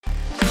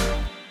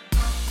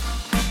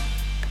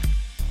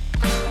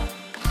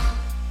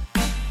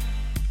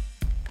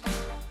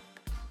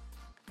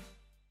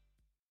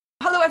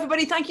Hello,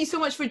 everybody. Thank you so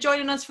much for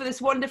joining us for this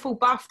wonderful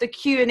BAFTA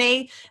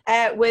Q&A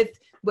with,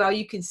 well,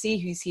 you can see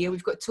who's here.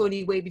 We've got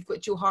Tony Wade, we've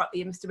got Joe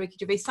Hartley and Mr. Ricky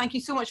Gervais. Thank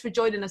you so much for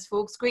joining us,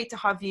 folks. Great to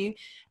have you.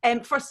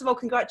 First of all,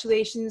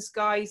 congratulations,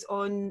 guys,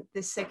 on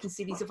this second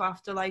series of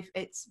Afterlife.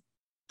 It's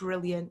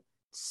brilliant.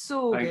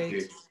 So Thank good.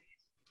 you.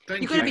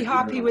 You're going to be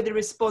happy with the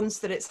response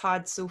that it's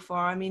had so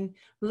far. I mean,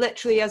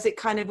 literally, as it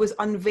kind of was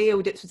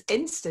unveiled, it was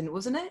instant,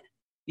 wasn't it?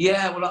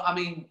 Yeah, well, I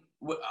mean,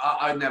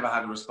 I never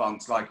had a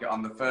response like it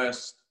on the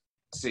first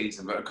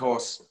season, but of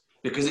course,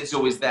 because it's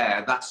always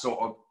there, that sort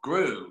of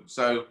grew.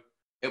 So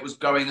it was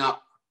going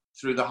up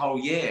through the whole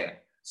year.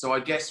 So I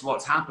guess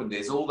what's happened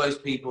is all those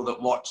people that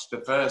watched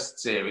the first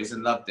series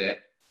and loved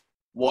it,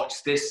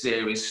 watched this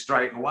series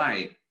straight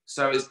away.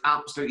 So it's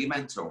absolutely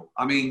mental.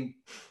 I mean,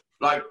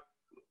 like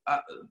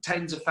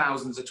tens of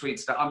thousands of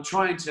tweets that I'm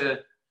trying to,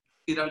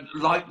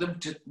 like them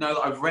to know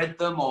that I've read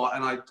them,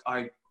 and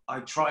I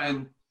try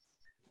and,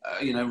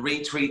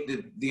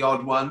 retweet the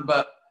odd one.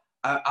 But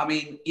I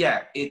mean,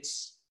 yeah,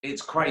 it's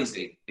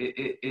crazy.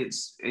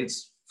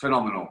 It's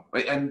phenomenal.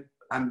 And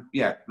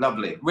yeah,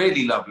 lovely,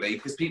 really lovely,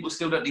 because people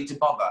still don't need to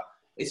bother.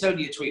 It's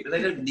only a tweet, but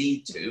they don't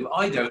need to.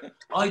 I do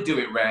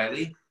it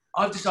rarely.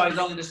 I've decided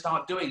I'm going to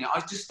start doing it. I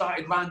just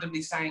started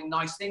randomly saying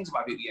nice things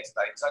about people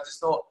yesterday, because I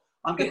just thought,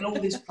 I'm getting all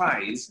this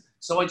praise.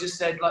 So I just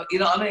said, like, you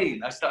know what I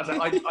mean? I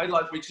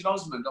like Richard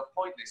Osman of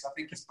Pointless. I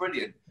think he's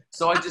brilliant.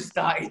 So I just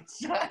started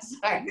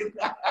saying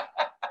that.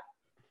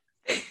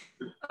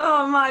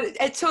 Oh man,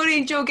 Tony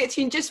and Joe, get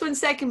to you in just 1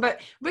 second.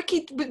 But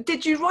Ricky,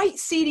 did you write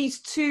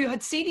series 2?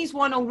 Had series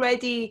 1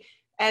 already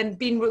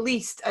been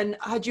released, and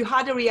had you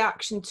had a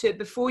reaction to it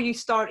before you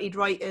started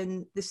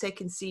writing the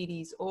second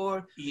series,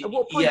 or at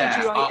what point did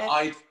you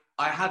write it?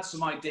 I had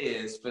some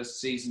ideas for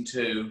season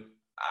 2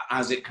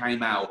 as it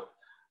came out,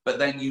 but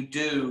then you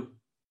do,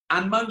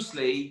 and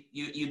mostly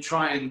you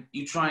try and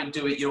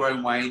do it your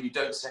own way, and you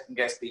don't second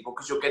guess people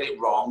because you'll get it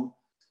wrong.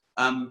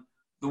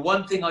 The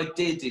one thing I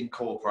did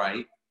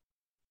incorporate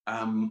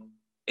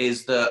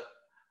is that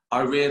I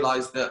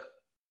realised that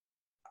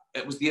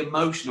it was the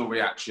emotional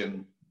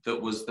reaction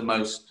that was the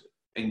most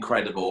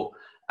incredible,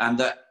 and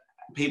that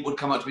people would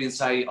come up to me and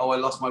say, "Oh, I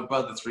lost my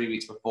brother 3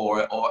 weeks before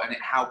it," and it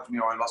helped me,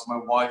 or I lost my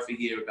wife a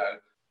year ago.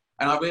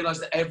 And I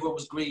realised that everyone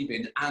was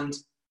grieving, and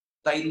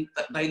they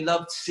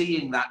loved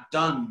seeing that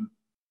done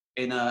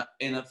in a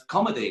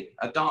comedy,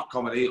 a dark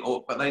comedy,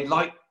 but they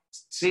liked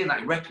seeing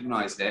that,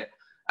 recognised it,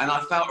 and I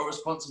felt a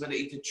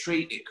responsibility to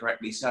treat it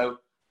correctly. So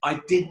I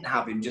didn't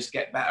have him just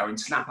get better and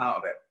snap out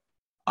of it.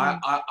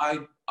 I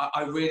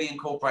really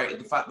incorporated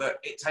the fact that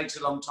it takes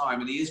a long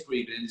time, and he is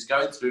grieving, and he's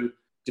going through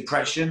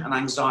depression and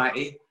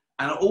anxiety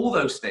and all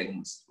those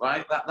things,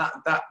 right?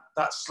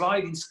 That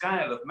sliding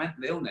scale of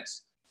mental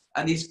illness,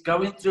 and he's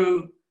going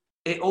through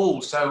it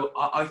all. So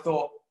I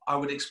thought I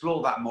would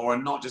explore that more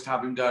and not just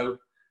have him go,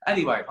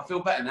 "Anyway, I feel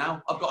better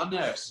now. I've got a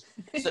nurse."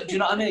 So do you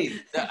know what I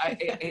mean?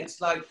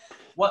 It's like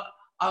what.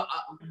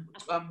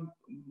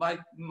 My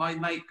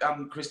mate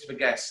Christopher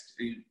Guest,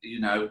 he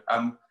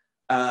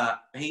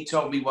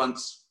told me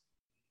once,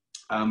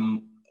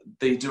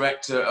 the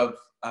director of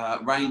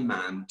Rain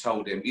Man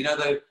told him,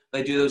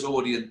 they do those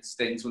audience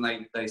things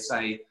when they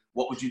say,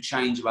 what would you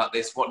change about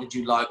this? What did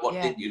you like? What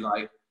didn't you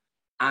like?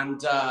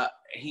 And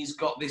he's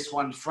got this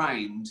one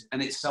framed,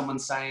 and it's someone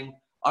saying,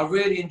 "I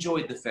really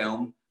enjoyed the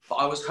film, but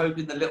I was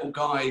hoping the little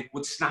guy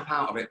would snap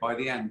out of it by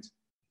the end."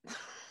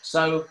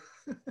 So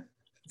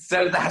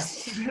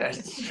that's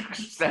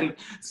so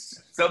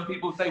some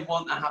people, they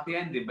want a happy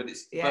ending, but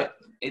it's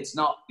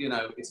not,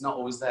 it's not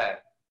always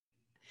there.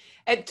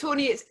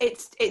 Tony,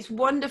 it's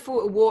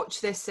wonderful to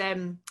watch this.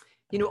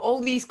 All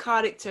these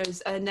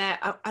characters, and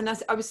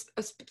as I was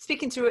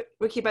speaking to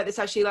Ricky about this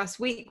actually last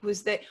week,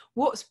 was that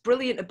what's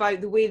brilliant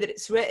about the way that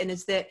it's written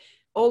is that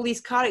all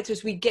these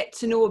characters we get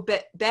to know a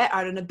bit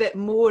better and a bit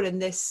more in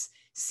this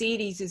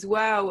series as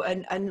well,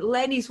 and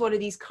Lenny's one of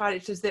these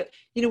characters that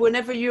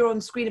whenever you're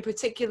on screen, and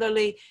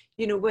particularly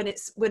when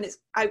it's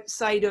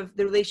outside of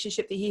the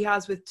relationship that he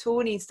has with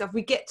Tony and stuff,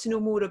 we get to know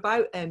more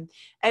about him.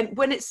 And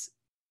when it's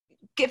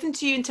given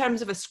to you in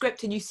terms of a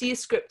script, and you see a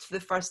script for the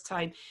first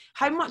time,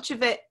 how much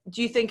of it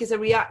do you think is a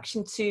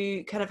reaction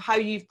to kind of how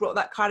you've brought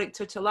that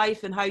character to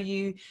life, and how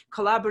you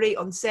collaborate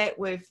on set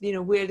with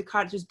where the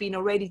character's been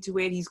already to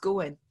where he's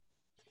going?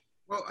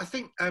 Well, I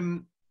think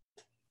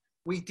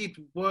we did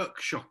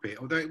workshop it,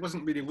 although it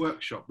wasn't really a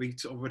workshop. We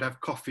sort of would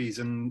have coffees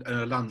and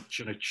a lunch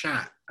and a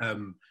chat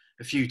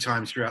a few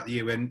times throughout the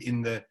year when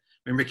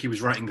Ricky was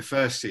writing the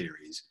first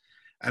series.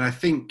 And I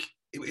think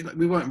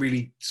we weren't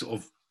really sort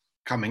of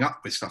coming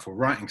up with stuff or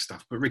writing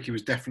stuff, but Ricky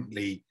was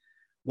definitely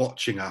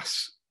watching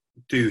us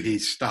do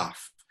his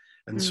stuff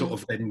and sort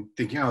of then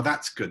thinking, "Oh,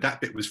 that's good.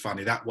 That bit was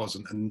funny. That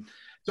wasn't." And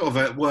sort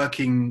of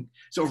writing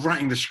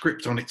the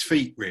script on its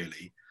feet,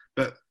 really.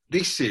 But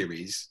this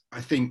series, I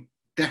think,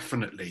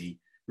 definitely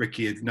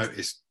Ricky had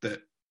noticed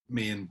that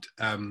me and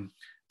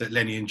that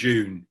Lenny and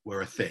June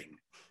were a thing,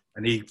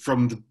 and he,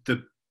 from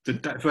the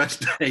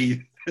first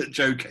day that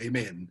Joe came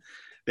in,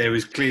 there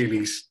was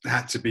clearly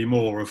had to be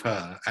more of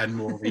her and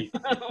more of me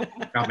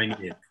coming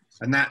in,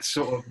 and that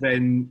sort of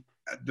then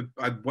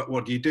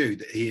what do you do?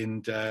 That he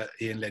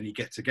and Lenny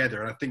get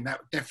together, and I think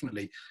that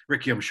definitely,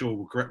 Ricky, I'm sure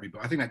will correct me,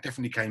 but I think that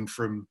definitely came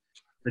from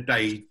the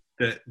day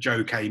that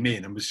Joe came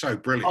in and was so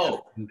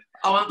brilliant.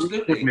 Oh,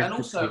 absolutely, and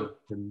also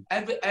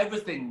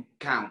everything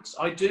counts.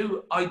 I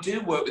do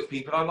work with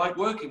people I like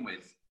working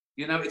with.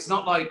 You know, it's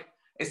not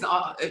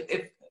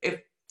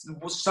if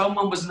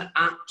someone was an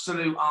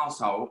absolute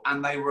arsehole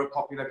and they were a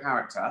popular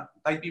character,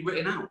 they'd be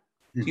written out.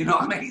 You know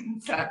what I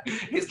mean? So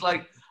it's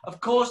like, of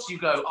course you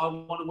go, I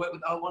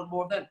want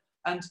more of them.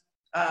 And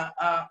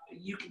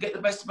you can get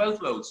the best of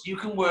both worlds. You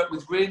can work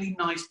with really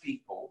nice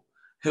people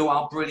who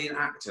are brilliant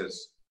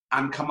actors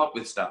and come up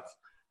with stuff.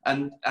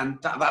 And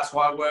that's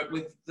why I work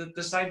with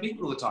the same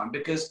people all the time,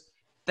 because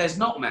there's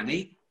not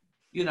many,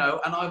 you know,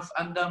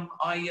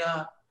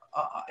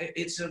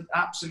 it's an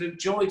absolute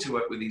joy to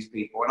work with these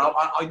people. And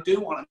I do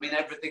want them in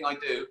everything I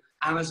do,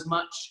 and as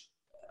much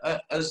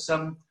as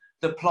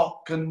the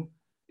plot can,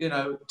 you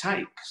know,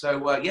 take.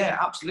 So yeah,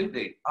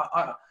 absolutely.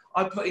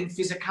 I put in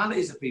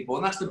physicalities of people,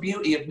 and that's the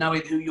beauty of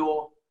knowing who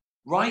you're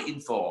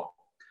writing for.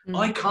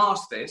 I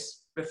cast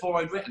this before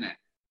I'd written it,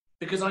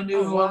 because I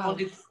knew who I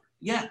wanted.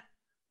 Yeah,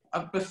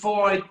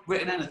 before I'd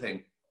written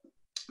anything.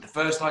 The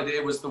first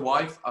idea was the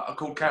wife. I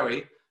called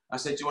Kerry. I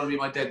said, do you want to be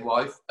my dead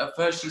wife? At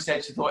first she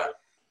said, she thought,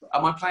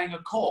 am I playing a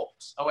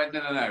corpse? I went,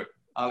 no,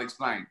 I'll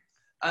explain.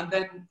 And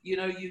then, you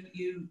know,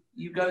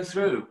 you go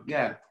through,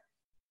 yeah.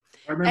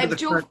 I remember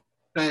the first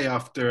day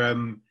after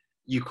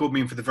you called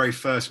me in for the very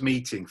first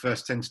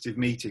tentative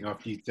meeting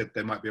after you said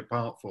there might be a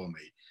part for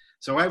me.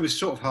 So I was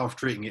sort of half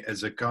treating it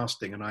as a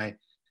casting, and I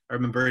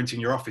remember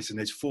entering your office and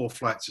there's 4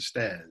 flights of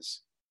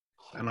stairs.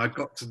 And I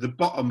got to the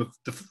bottom of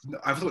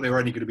I thought there were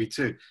only going to be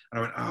 2. And I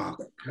went, oh,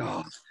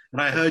 God.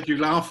 And I heard you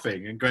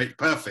laughing and great,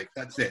 perfect,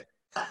 that's it.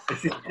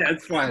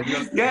 That's fine.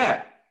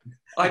 Yeah,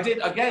 I did.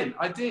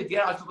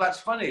 Yeah, I thought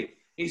that's funny.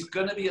 He's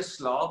going to be a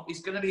slob.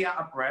 He's going to be out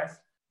of breath.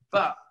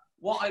 But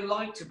what I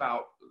liked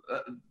about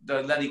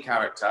the Lenny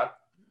character,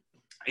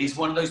 he's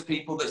one of those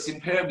people that's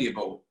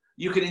impermeable.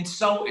 You can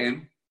insult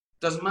him,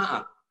 doesn't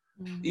matter.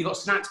 You got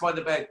snacks by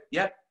the bed.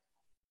 Yep.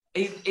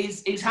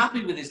 He's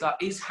happy with his life.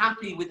 He's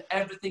happy with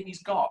everything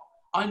he's got.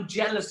 I'm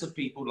jealous of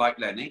people like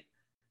Lenny,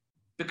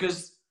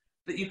 because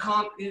that you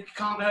can't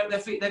hurt their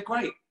feet. They're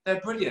great.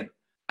 They're brilliant.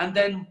 And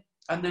then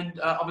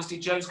obviously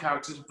Joe's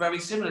character is very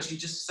similar.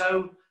 She's just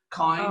so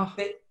kind,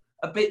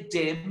 a bit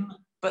dim,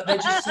 but they're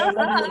just so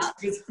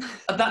lovely.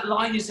 That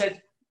line you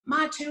said,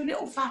 "My 2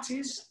 little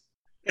fatties."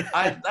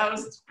 That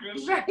was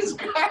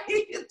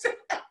great.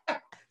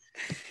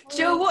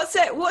 Joe, what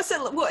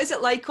is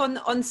it like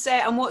on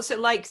set, and what's it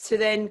like to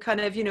then kind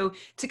of, you know,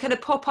 to kind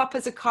of pop up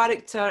as a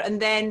character, and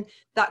then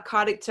that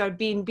character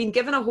being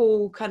given a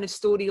whole kind of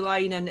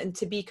storyline and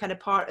to be kind of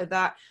part of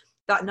that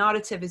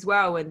narrative as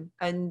well,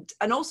 and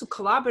also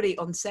collaborate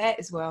on set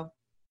as well?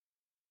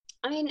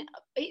 I mean,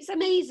 it's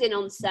amazing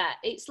on set.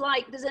 It's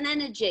like there's an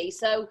energy.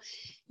 So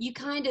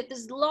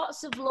there's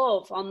lots of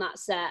love on that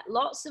set,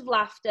 lots of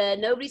laughter.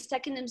 Nobody's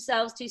taking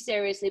themselves too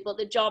seriously, but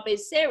the job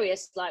is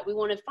serious. Like, we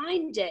want to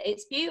find it.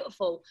 It's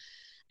beautiful.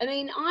 I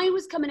mean, I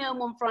was coming home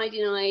one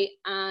Friday night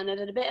and I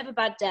had a bit of a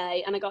bad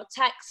day, and I got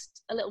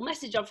a little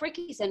message off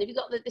Ricky saying,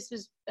 this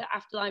was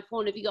Afterlife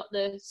 1, have you got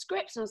the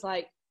scripts? And I was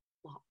like,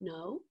 what?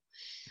 No.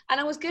 And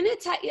I was going to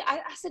tell you,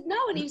 I said no,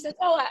 and he said,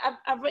 oh,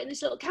 I've written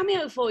this little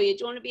cameo for you.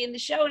 Do you want to be in the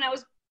show? And I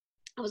was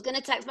going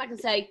to text back and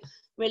say,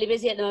 really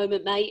busy at the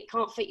moment, mate,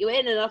 can't fit you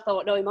in. And I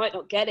thought, no, he might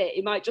not get it.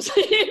 He might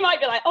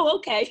be like, oh,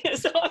 okay.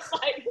 So I was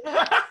like,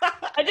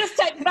 I just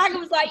texted back and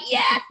was like,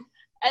 yeah.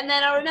 And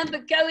then I remember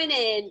going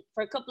in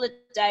for a couple of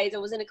days. I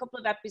was in a couple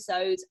of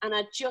episodes, and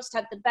I just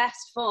had the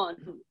best fun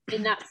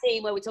in that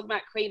scene where we talk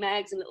about cream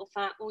eggs and little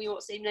fat, we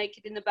want to see him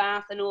naked in the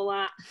bath and all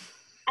that.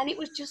 And it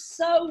was just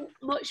so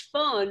much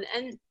fun.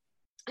 And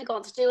I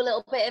got to do a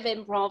little bit of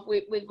improv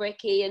with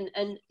Ricky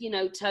and you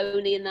know,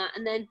 Tony and that.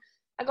 And then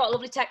I got a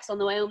lovely text on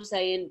the way home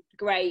saying,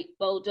 great,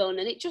 well done.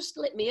 And it just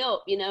lit me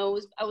up, you know,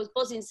 I was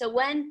buzzing. So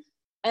when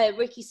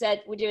Ricky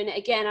said, we're doing it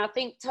again, I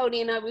think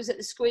Tony and I was at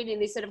the screening,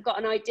 they said, I've got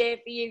an idea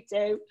for you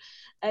two.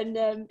 And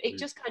it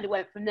just kind of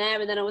went from there.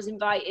 And then I was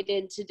invited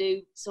in to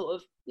do sort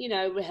of, you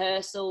know,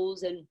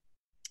 rehearsals.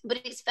 But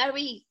it's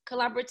very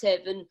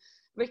collaborative, and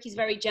Ricky's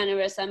very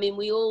generous. I mean,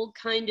 we all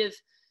kind of,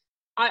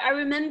 I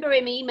remember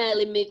him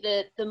emailing me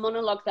the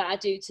monologue that I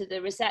do to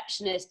the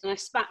receptionist, and I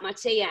spat my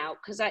tea out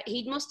because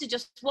he must have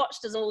just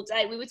watched us all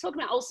day. We were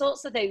talking about all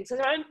sorts of things. So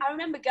I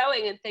remember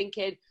going and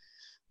thinking,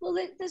 well,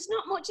 there's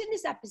not much in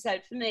this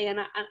episode for me. And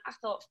I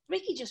thought,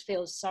 Ricky just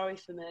feels sorry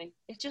for me.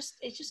 It's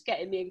just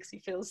getting me because he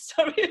feels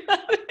sorry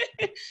about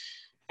it.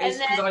 It's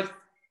because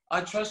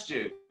I trust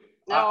you.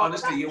 No,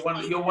 honestly, you're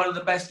one of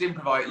the best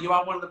improvisers. You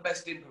are one of the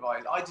best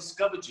improvisers. I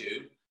discovered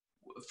you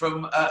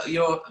from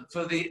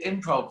for the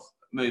improv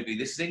movie,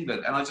 This Is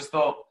England, and I just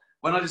thought,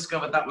 when I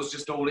discovered that was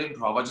just all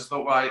improv, I just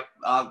thought, right,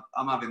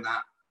 I'm having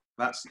that.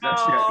 That's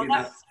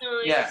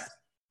yeah.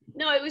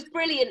 No, it was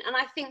brilliant, and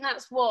I think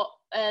that's what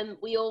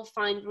we all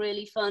find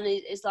really fun.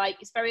 Is like,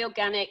 it's very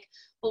organic.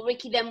 But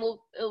Ricky then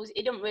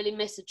he don't really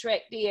miss a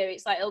trick, do you?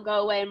 It's like he'll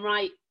go away and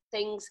write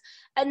things,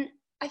 and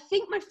I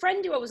think my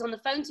friend who I was on the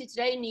phone to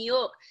today in New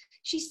York,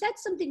 she said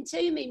something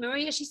to me,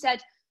 Maria. She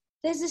said,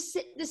 there's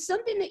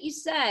something that you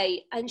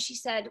say, and she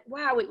said,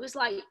 wow, it was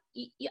like,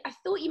 I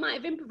thought you might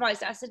have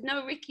improvised it. I said,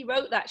 no, Ricky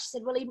wrote that. She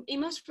said, well, he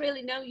must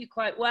really know you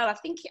quite well. I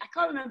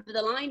can't remember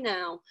the line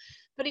now,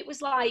 but it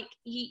was like,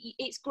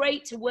 it's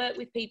great to work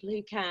with people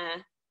who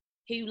care,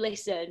 who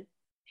listen,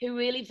 who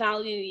really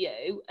value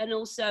you, and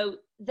also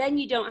then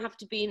you don't have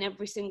to be in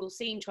every single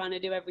scene trying to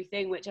do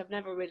everything, which I've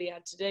never really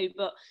had to do,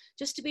 but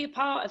just to be a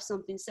part of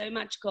something so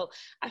magical.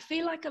 I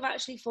feel like I've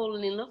actually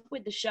fallen in love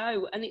with the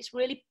show, and it's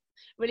really,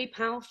 really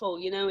powerful.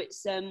 You know,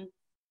 it's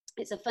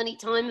a funny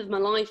time of my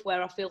life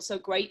where I feel so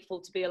grateful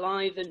to be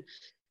alive, and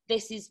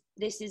this is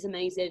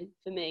amazing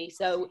for me.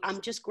 So I'm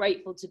just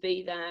grateful to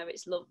be there.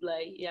 It's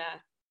lovely. Yeah,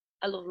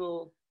 I love them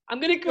all. I'm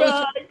going to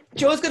cry.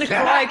 Joe's going to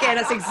cry again.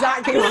 That's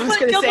exactly what I was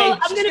going to say.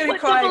 I'm going to put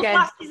cry double again.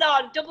 glasses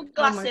on, double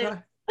glasses. Oh my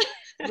God.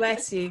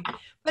 Bless you.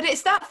 But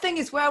it's that thing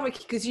as well, Ricky,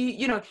 because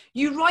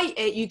you write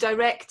it, you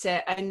direct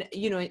it, and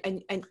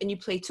and you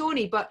play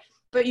Tony, but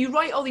you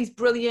write all these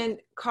brilliant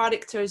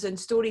characters and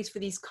stories for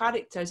these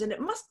characters, and it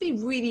must be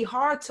really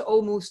hard to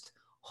almost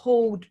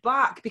hold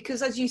back,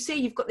 because as you say,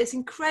 you've got this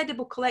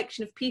incredible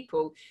collection of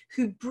people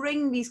who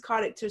bring these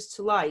characters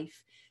to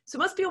life. So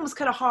it must be almost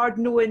kind of hard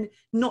knowing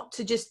not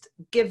to just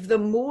give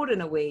them more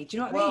in a way. Do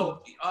you know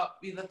what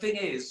I mean? The thing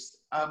is,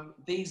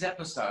 these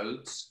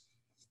episodes,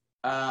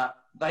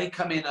 they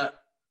come in at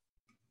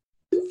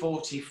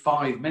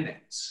 45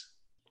 minutes.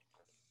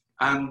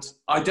 And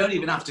I don't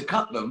even have to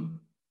cut them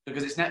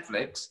because it's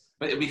Netflix,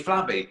 but it'll be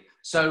flabby.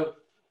 So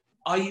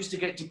I used to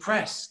get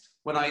depressed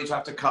when I used to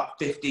have to cut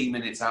 15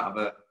 minutes out of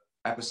an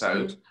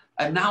episode.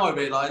 And now I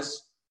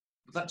realise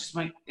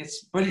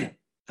it's brilliant.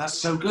 That's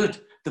so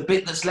good. The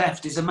bit that's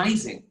left is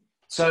amazing.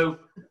 So,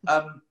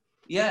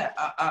 you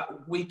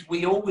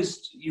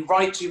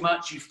write too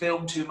much, you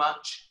film too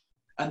much,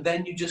 and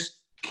then you just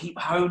keep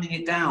honing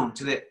it down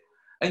till it,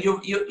 and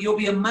you'll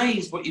be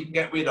amazed what you can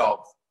get rid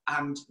of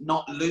and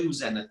not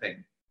lose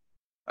anything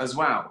as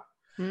well.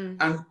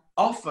 And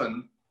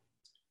often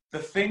the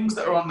things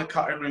that are on the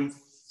cutting room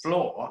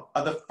floor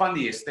are the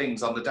funniest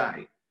things on the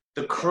day.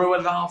 The crew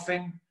are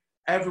laughing,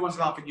 everyone's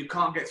laughing, you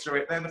can't get through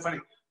it, they're the funny.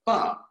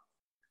 But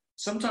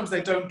sometimes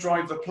they don't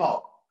drive the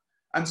plot.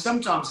 And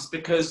sometimes it's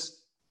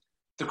because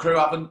the crew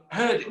haven't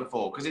heard it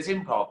before, because it's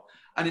improv.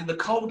 And in the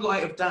cold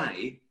light of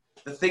day,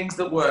 the things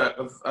that work,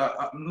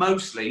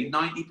 mostly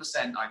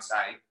 90%, I'd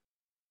say,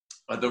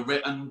 are the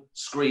written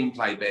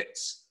screenplay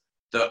bits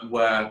that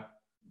were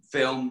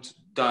filmed,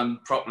 done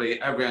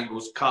properly, every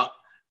angle's cut,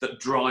 that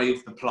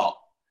drive the plot.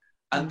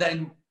 And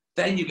then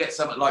you get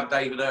something like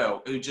David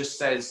Earl, who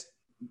just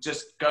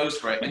goes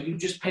for it, and you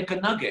just pick a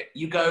nugget.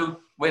 You go,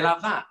 we'll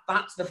have that.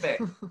 That's the bit.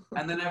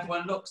 And then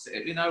everyone looks at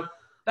it. You know,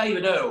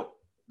 David Earl,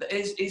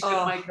 he's going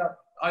to make up,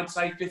 I'd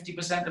say,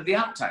 50% of the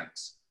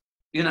outtakes.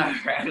 You know,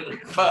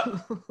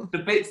 but the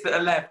bits that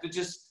are left are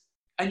just,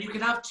 and you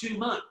can have too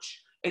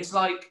much. It's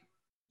like,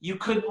 you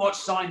couldn't watch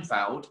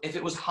Seinfeld if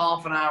it was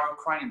half an hour of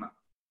Kramer.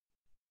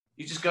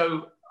 You just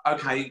go,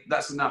 okay,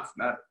 that's enough,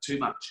 too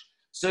much.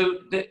 So,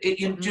 do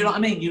you know what I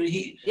mean?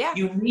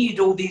 You need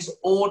all these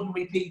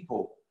ordinary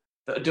people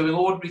that are doing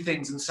ordinary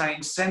things and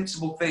saying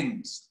sensible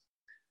things.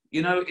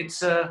 You know,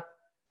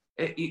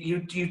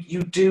 you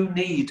do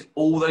need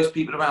all those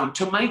people around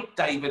to make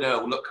David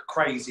Earl look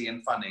crazy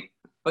and funny.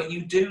 But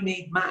you do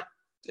need Matt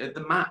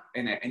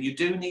in it, and you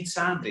do need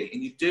Sandy,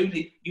 and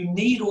you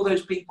need all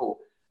those people.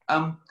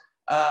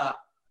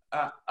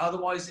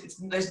 Otherwise,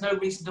 there's no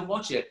reason to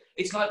watch it.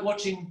 It's like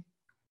watching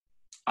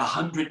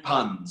 100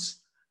 puns.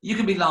 You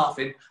can be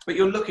laughing, but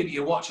you're looking at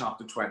your watch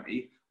after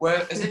 20.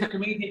 Whereas if a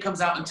comedian comes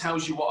out and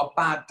tells you what a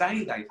bad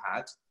day they've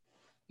had,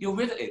 you're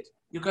riveted.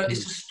 You go,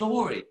 it's a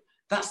story.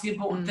 That's the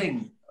important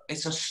thing.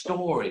 It's a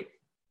story.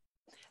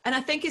 And I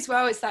think as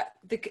well, it's that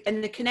the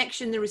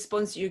connection, the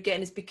response that you're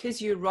getting is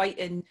because you're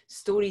writing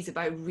stories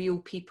about real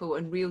people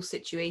and real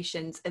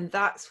situations. And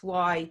that's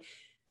why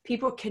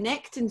people are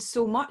connecting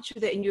so much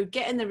with it. And you're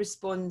getting the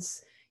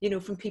response, you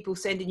know, from people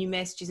sending you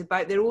messages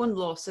about their own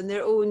loss and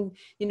their own,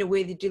 you know,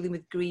 way they're dealing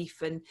with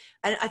grief. And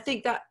I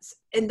think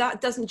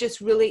that doesn't just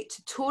relate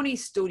to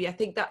Tony's story. I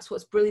think that's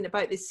what's brilliant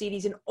about this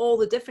series and all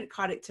the different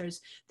characters.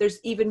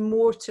 There's even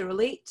more to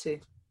relate to.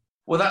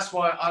 Well, that's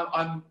why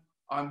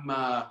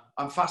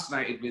I'm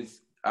fascinated with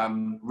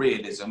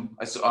realism.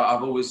 I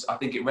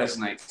think it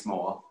resonates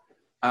more.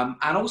 And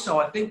also,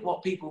 I think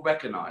what people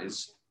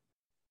recognise,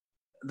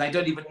 they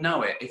don't even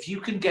know it. If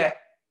you can get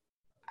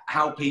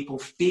how people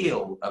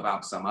feel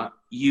about something,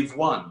 you've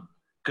won,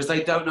 because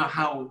they don't know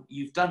how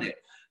you've done it.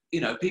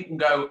 You know, people can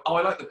go, oh,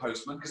 I like The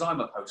Postman because I'm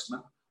a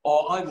postman,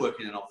 or I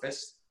work in an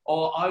office,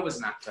 or I was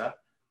an actor,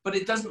 but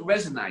it doesn't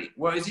resonate.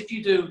 Whereas if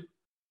you do,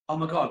 oh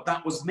my God,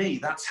 that was me.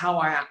 That's how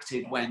I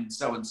acted when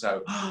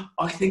so-and-so.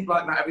 I think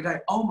like that every day.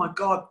 Oh my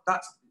God,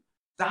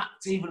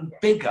 that's even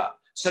bigger.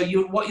 So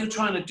what you're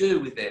trying to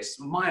do with this,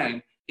 my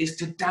aim, is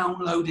to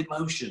download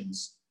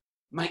emotions,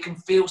 make them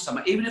feel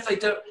something. Even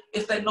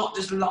if they're not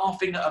just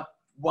laughing at a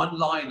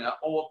one-liner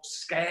or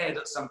scared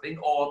at something,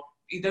 or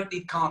you don't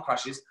need car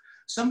crashes.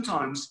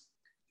 Sometimes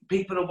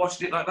people are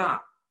watching it like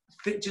that,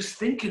 just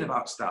thinking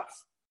about stuff,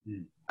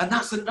 and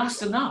that's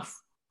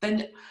enough.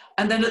 And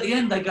then at the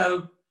end they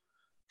go,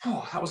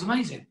 "Oh, that was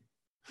amazing."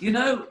 You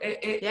know,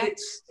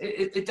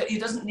 it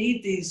doesn't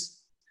need these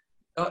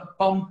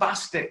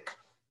bombastic.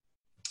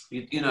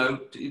 You know,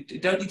 you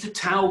don't need to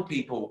tell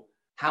people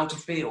how to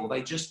feel.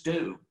 They just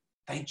do.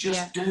 They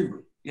just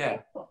do. Yeah.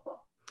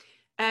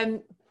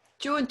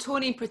 Joe and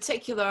Tony in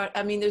particular.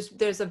 I mean,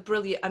 there's a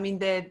brilliant. I mean,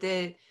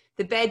 the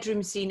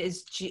bedroom scene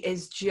is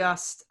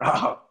just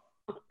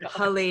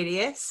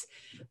hilarious.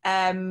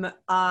 And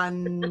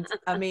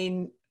I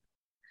mean,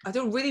 I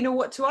don't really know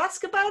what to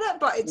ask about it,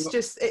 but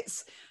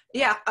it's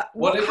yeah.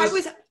 Well,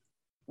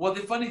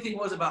 the funny thing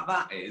was about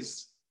that is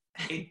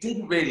it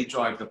didn't really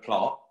drive the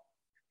plot.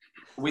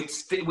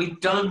 We'd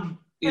done,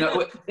 you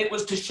know, it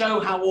was to show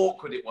how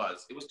awkward it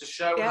was. It was to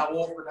show how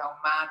awkward, how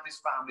mad this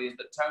family is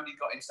that Tony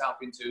got himself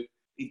into.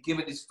 He'd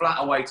given his flat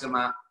away to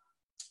Matt.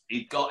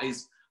 He'd got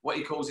his, what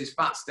he calls his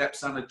fat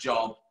stepson, a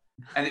job.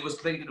 And it was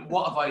thinking,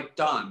 what have I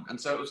done? And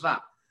so it was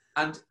that.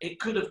 And it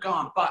could have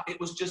gone, but it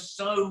was just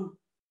so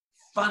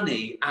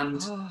funny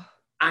and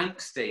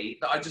angsty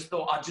that I just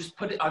thought I'd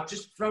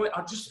just throw it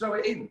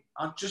in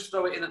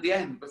at the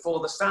end before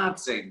the sad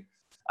scene.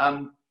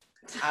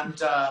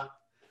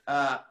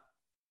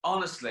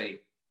 Honestly,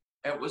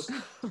 it was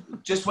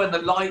just when the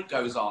light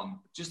goes on,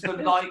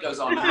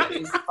 and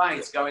his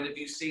face going, "Have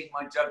you seen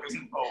my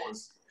juggling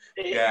balls?"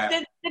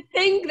 Yeah. The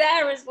thing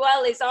there as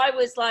well is I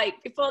was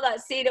like, before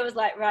that scene, I was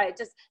like, right,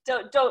 just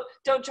don't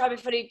try to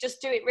be funny,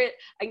 just do it real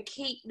and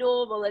keep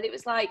normal. And it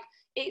was like,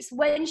 it's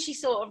when she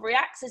sort of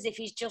reacts as if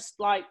he's just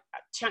like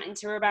chatting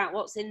to her about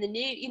what's in the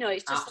news. You know,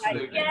 it's just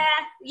Absolutely.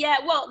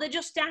 like, well, they're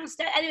just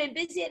downstairs. Anyway,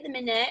 busy at the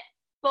minute.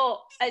 But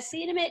see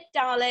you in a minute,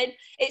 darling.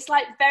 It's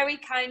like very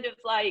kind of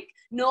like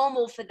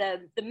normal for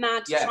them, the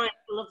mad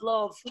triangle of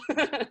love.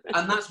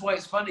 And that's why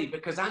it's funny,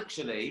 because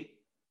actually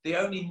the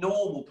only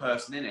normal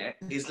person in it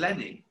is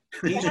Lenny.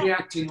 He's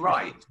reacting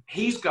right.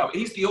 He's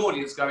the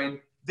audience going,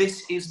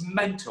 "This is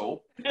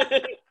mental.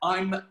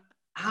 I'm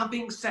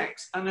having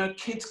sex and her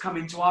kids come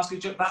in to ask a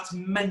joke. That's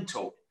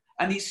mental."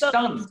 And he's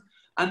stunned.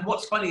 And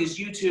what's funny is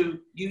you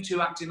two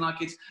acting like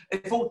it's,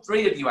 if all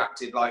three of you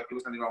acted like it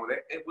was nothing wrong with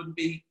it, it wouldn't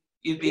be,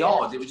 it'd be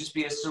odd. It would just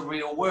be a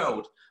surreal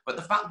world. But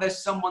the fact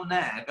there's someone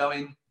there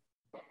going,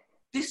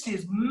 "This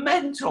is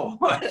mental."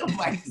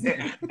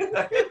 Amazing.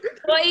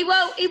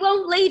 Well, he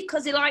won't leave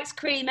because he likes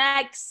cream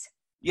eggs.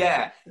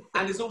 Yeah,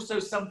 and there's also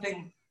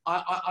something,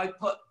 I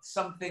put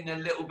something a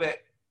little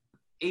bit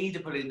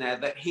Oedipal in there,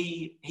 that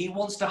he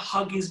wants to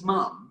hug his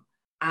mum,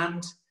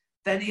 and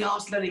then he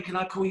asks Lenny, "Can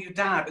I call you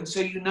Dad?" And so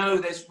you know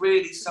there's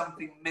really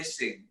something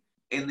missing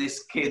in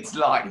this kid's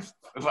life,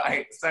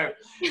 right? So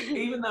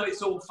even though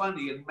it's all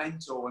funny and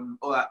mental and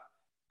all that,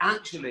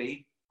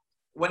 actually,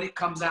 when it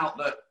comes out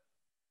that,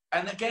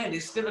 and again,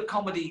 it's still a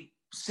comedy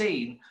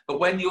scene, but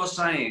when you're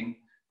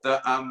saying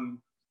that,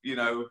 you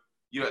know,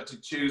 you had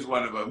to choose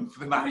one of them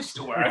for the marriage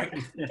to work,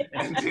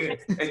 and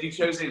you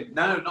chose him.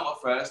 No, not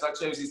at first. I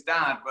chose his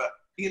dad, but,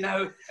 you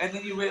know, and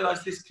then you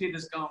realise this kid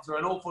has gone through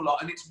an awful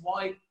lot, and it's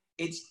why,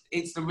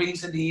 it's the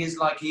reason he is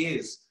like he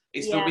is.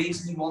 It's the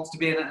reason he wants to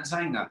be an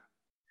entertainer.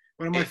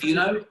 One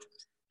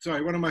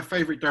of my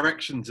favourite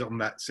directions on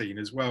that scene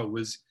as well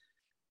was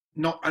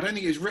not, I don't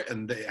think it was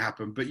written that it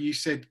happened, but you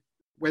said,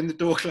 when the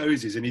door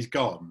closes and he's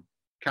gone,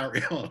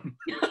 carry on.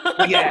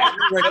 Yeah,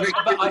 but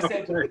I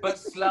said, but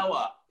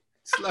slower.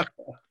 Slower.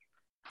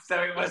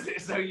 So it was.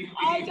 So you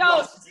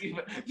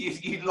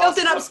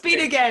building up speed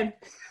again.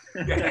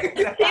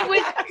 It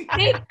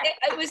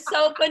was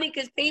so funny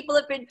because people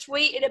have been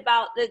tweeting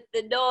about the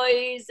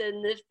noise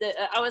and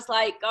I was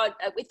like, God,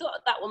 we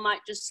thought that one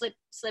might just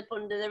slip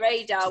under the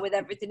radar with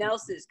everything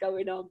else that's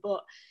going on,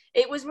 but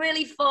it was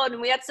really fun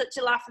and we had such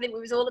a laugh. I think we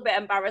was all a bit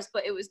embarrassed,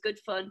 but it was good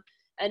fun.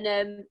 And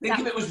think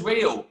if it was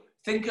real.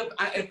 Think of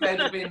if there'd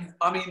have been.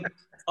 I mean,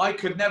 I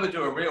could never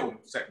do a real.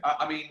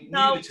 I mean,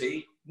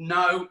 nudity,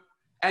 no.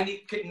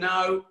 Anything,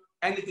 no.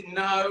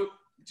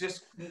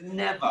 Just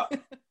never.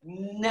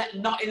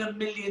 Not in a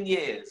million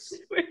years.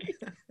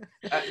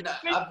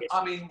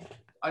 I mean,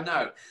 I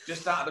know.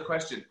 Just out of the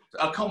question.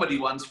 A comedy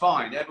one's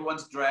fine.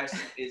 Everyone's dressed.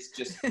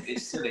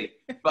 It's silly.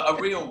 But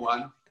a real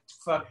one,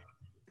 for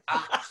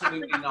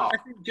absolutely not. I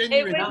think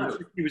genuinely,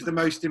 he was the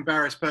most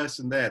embarrassed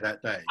person there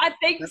that day. I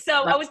think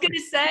so. I was going to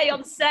say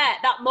on set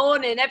that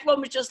morning,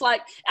 everyone was just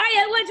like, "Oh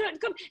yeah, why don't you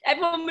come?"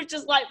 Everyone was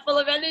just like full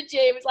of energy.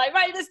 It was like,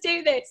 "Right, let's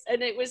do this,"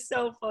 and it was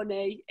so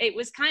funny. It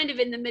was kind of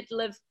in the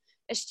middle of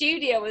a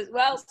studio as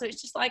well, so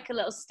it's just like a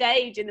little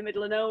stage in the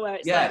middle of nowhere.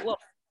 It's like, what?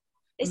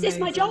 Is this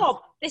my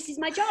job? This is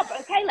my job.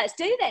 Okay, let's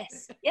do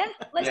this. Yeah,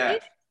 let's do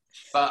this.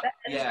 But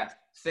yeah,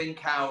 think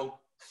how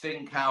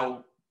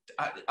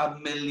a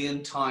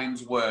million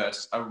times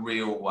worse a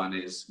real one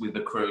is with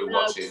the crew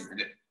watching.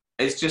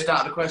 It's just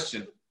out of the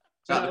question.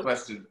 It's out of the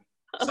question.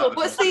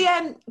 What's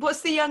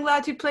the young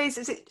lad who plays?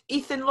 Is it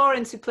Ethan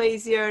Lawrence who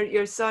plays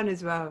your son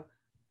as well?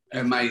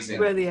 Amazing.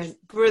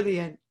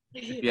 Brilliant.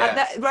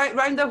 Yeah.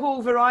 Round the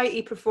whole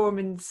Variety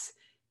performance,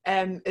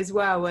 as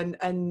well,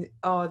 and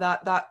oh,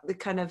 that the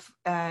kind of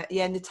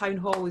and the town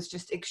hall was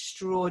just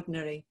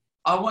extraordinary.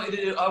 I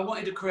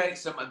wanted to create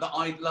something that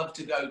I'd love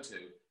to go to.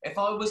 If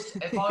I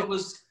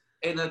was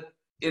in a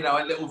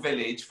a little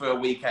village for a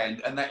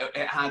weekend and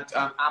it had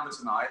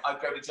amateur night,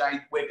 I'd go to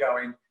Jane. We're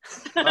going,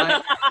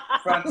 right?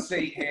 Front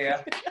seat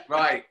here,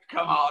 right?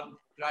 Come on,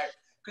 right?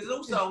 Because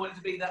also I want it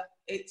to be that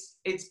it's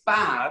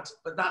bad,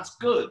 but that's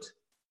good.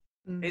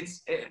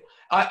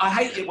 I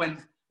hate it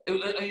when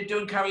you're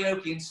doing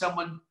karaoke and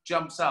someone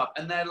jumps up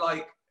and they're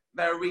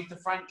Aretha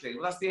Franklin.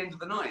 Well, that's the end of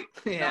the night.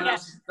 Yeah.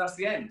 That's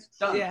the end.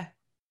 Done. Yeah.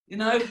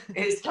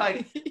 It's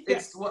like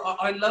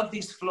I love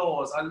these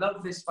flaws. I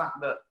love this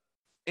fact that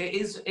it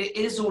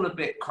is all a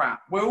bit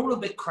crap. We're all a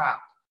bit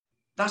crap.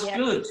 That's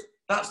good.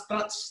 That's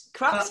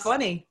crap's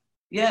funny.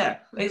 Yeah,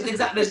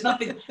 exactly.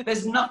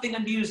 There's nothing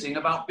amusing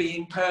about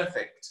being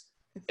perfect.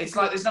 It's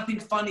like there's nothing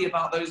funny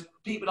about those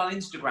people on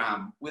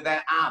Instagram with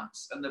their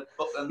abs and the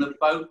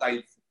boat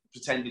they've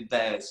pretended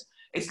theirs.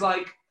 It's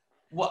like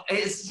what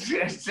it's.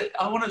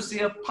 I want to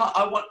see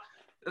I want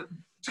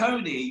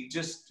Tony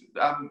just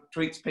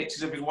tweets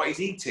pictures of what he's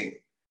eating.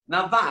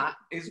 Now that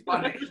is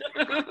funny.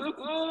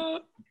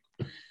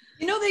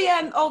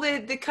 All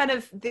the kind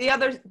of the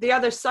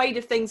other side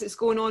of things that's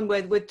going on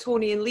with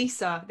Tony and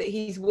Lisa that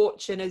he's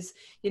watching as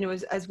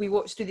we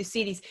watch through the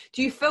series.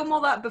 Do you film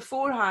all that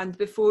beforehand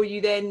before you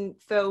then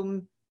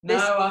film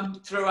this? No,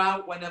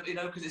 throughout whenever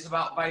because it's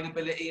about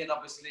availability, and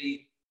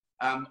obviously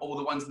all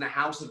the ones in the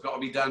house have got to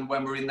be done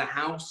when we're in the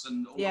house,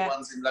 and all the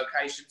ones in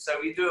location. So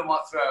we do them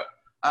right throughout.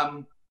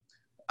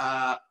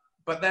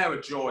 But they're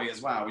a joy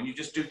as well. When you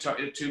just do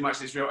too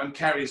much, it's real. And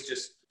Kerry's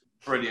just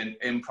brilliant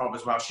improv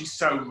as well. She's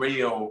so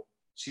real.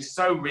 She's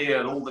so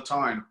real all the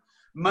time.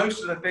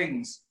 Most of the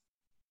things,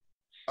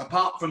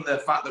 apart from the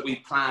fact that we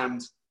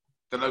planned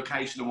the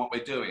location and what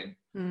we're doing,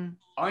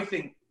 I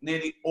think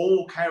nearly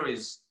all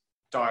Kerry's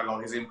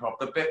dialogue is improv.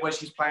 The bit where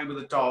she's playing with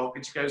the dog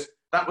and she goes,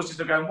 that was just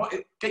her going, "What?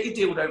 Get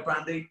your dildo,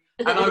 Brandy."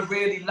 And I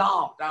really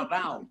laughed out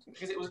loud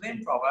because it was an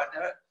improv.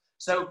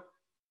 So,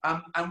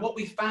 and what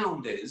we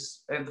found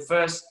is, in the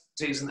first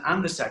season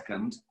and the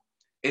second,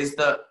 is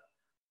that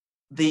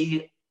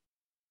the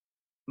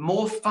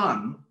more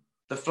fun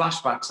the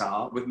flashbacks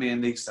are with me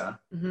and Lisa,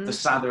 the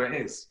sadder it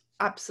is.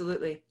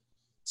 Absolutely.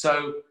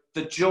 So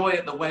the joy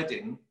at the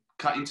wedding,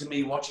 cutting to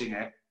me watching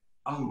it,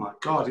 oh my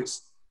God,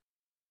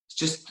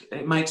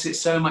 it makes it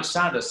so much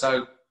sadder.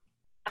 So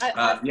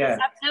I've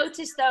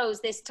noticed those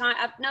this time.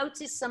 I've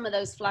noticed some of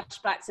those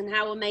flashbacks and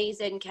how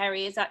amazing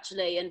Kerry is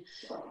actually. And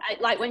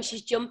like when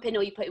she's jumping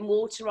or you're putting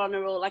water on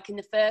her, or like in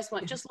the first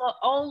one, just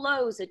all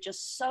those are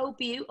just so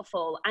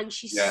beautiful. And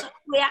she's so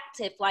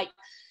reactive. Like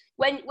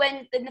when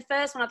in the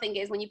first one, I think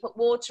it is when you put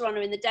water on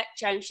her in the deck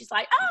chair and she's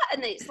like,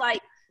 and it's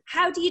like,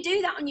 how do you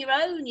do that on your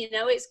own?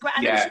 It's great.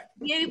 And it's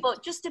you,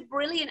 but just a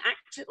brilliant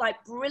actor,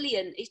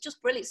 brilliant. It's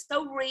just brilliant. It's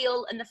so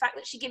real. And the fact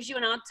that she gives you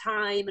an hard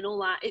time and all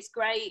that, it's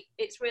great.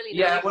 It's really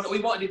nice. Well, we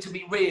wanted it to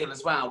be real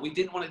as well. We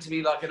didn't want it to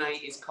be like an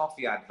 80s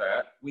coffee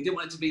advert. We didn't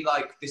want it to be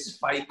like this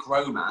fake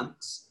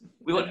romance.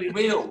 We want it to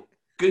be real,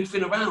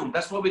 goofing around.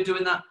 That's why we're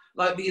doing that.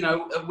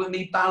 With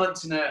me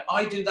balancing her,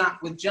 I do that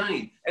with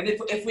Jane. And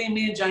if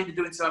me and Jane are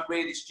doing something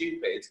really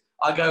stupid,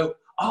 I go,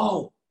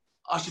 oh,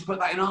 I should put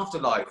that in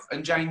Afterlife.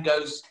 And Jane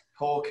goes,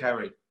 poor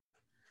Kerry.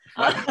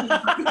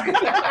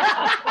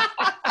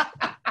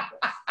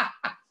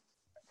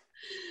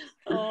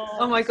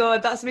 Oh my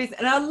God, that's amazing.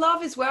 And I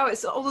love as well,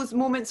 it's all those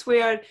moments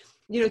where,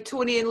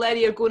 Tony and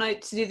Letty are going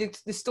out to do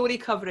the story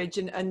coverage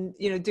and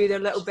do their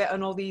little bit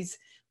on all these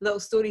little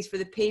stories for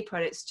the paper.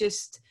 It's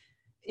just,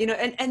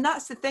 and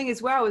that's the thing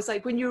as well, is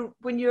like when you're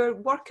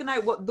working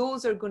out what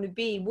those are going to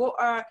be, what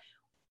are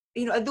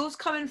those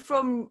coming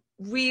from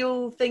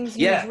real things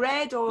you've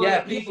read?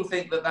 Or people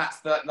think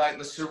that's the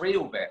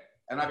surreal bit,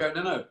 and I go,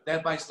 no,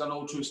 they're based on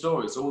all true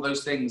stories. All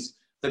those things,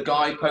 the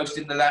guy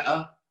posting the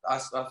letter, I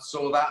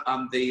saw that,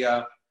 and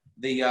the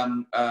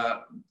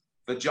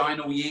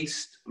vaginal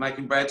yeast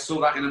making bread,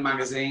 saw that in a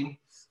magazine.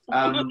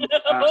 And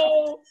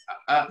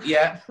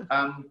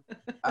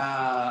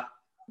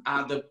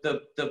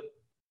the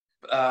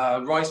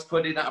rice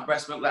pudding out of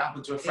breast milk that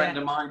happened to a friend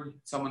of mine.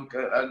 Someone,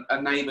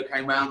 a neighbour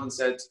came round and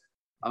said,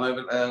 I'm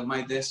over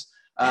made this.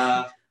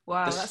 Wow, the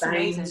that's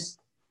stains, amazing.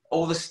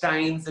 All the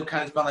stains, the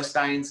kind of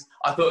stains.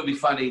 I thought it'd be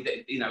funny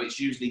that it's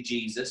usually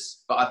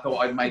Jesus, but I thought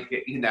I'd make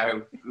it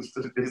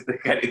the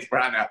Kenneth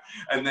Branagh,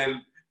 and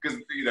then because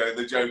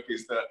the joke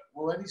is that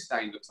any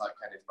stain looks like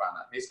Kenneth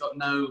Branagh. It's got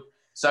no.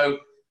 So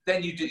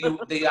then you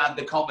add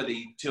the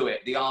comedy to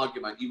it, the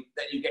argument.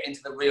 Then you get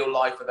into the real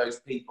life of those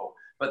people,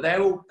 but they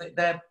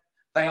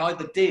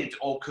either did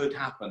or could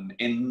happen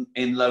in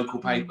local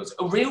papers,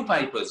 real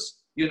papers.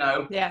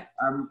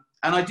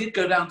 And I did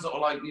go down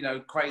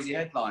to crazy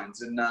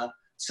headlines, and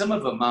some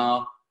of them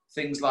are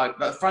things like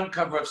the front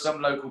cover of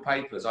some local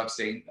papers I've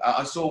seen.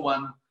 I saw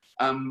one,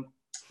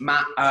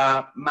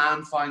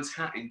 man finds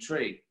hat in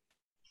tree.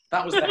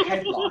 That was the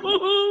headline.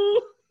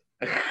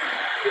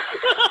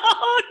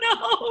 Oh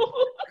no!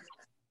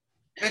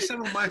 They're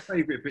some of my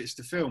favourite bits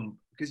to film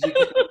because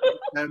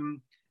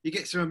you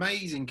get some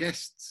amazing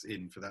guests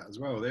in for that as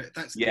well.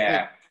 That's the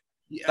Yeah. thing.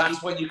 Yeah,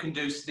 That's when you can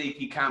do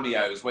sneaky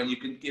cameos, when you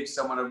can give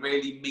someone a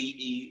really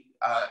meaty,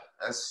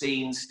 a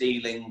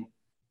scene-stealing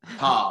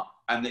part,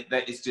 and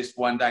it's just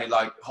one day,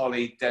 like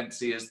Holly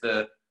Dempsey is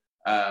the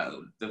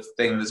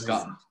thing that's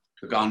gone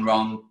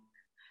wrong.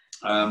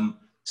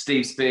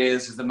 Steve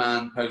Spears is the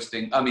man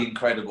posting. I mean,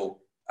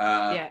 incredible.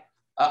 Annette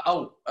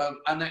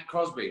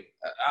Crosby,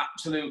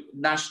 absolute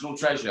national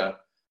treasure,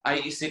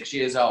 86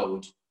 years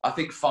old. I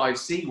think 5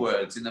 C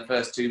words in the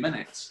first 2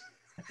 minutes.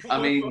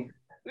 I mean.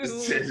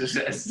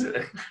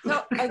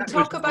 And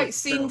talk about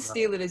scene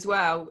stealing as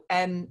well.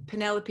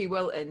 Penelope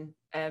Wilton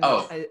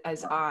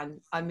as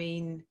Anne. I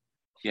mean,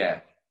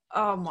 yeah.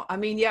 I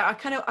mean, yeah. I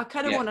kind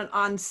of want an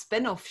Anne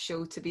spin-off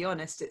show. To be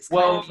honest, it's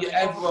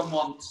everyone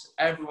wants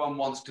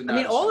to know. I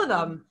mean, all of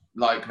them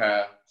like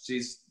her.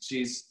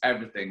 She's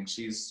everything.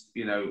 She's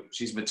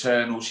she's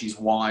maternal. She's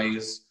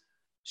wise.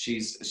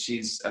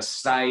 She's a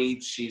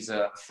sage. She's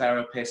a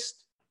therapist.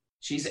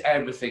 She's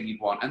everything you'd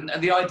want. And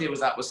the idea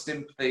was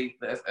sympathy,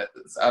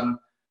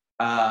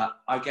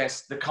 I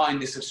guess, the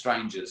kindness of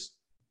strangers.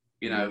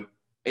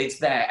 It's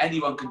there.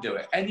 Anyone can do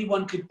it.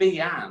 Anyone could be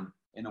Anne,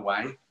 in a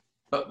way,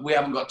 but we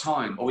haven't got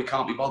time, or we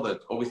can't be bothered,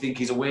 or we think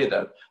he's a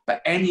weirdo.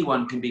 But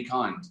anyone can be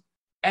kind.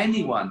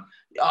 Anyone.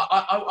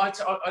 I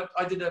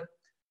did a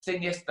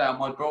thing yesterday on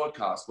my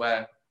broadcast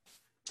where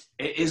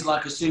it is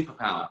like a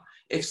superpower.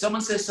 If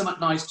someone says something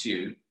nice to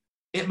you,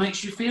 it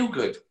makes you feel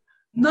good.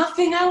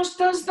 Nothing else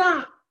does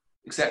that.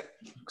 Except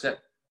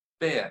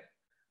beer.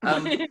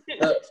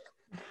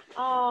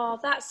 Oh,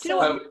 that's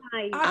so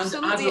nice.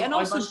 Absolutely, and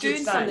also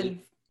doing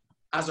something.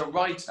 As a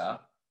writer,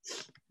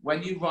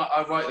 when you write,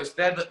 I write this.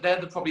 They're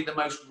probably the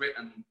most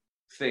written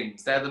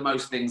things. They're the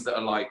most things that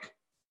are like,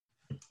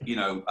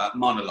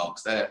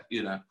 monologues. And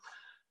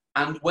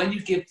when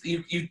you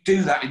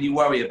do that and you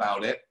worry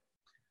about it,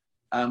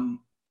 and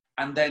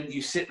then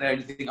you sit there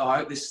and you think, oh, I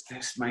hope this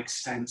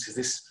makes sense. Is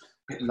this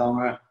a bit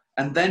longer?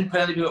 And then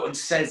Penelope Wilton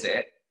says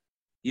it.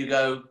 You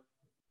go,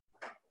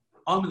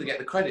 I'm going to get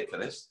the credit for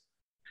this.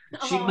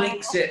 She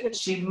makes it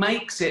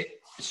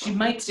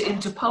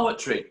into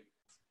poetry.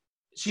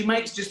 She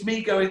makes just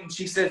me going,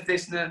 she says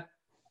this,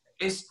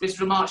 she's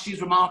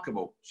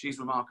remarkable. She's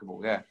remarkable,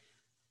 yeah.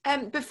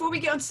 Before we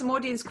get on to some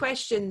audience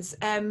questions,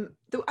 you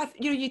got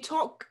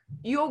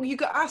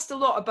asked a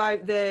lot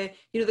about the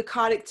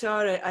character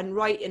and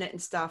writing it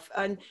and stuff,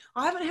 and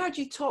I haven't heard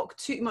you talk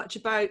too much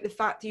about the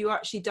fact that you're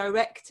actually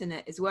directing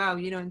it as well,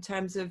 in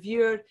terms of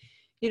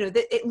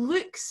it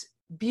looks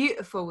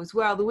beautiful as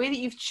well. The way that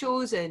you've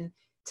chosen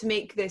to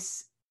make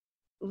this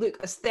look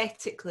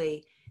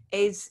aesthetically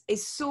is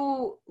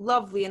so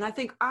lovely, and I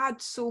think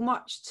adds so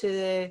much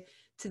to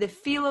the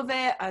feel of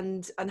it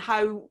and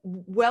how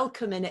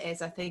welcoming it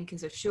is, I think,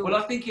 as a show. Well,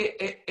 I think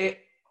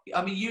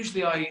I mean,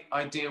 usually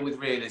I deal with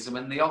realism,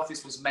 and The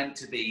Office was meant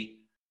to be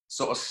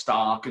sort of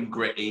stark and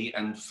gritty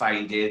and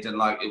faded, and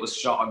like it was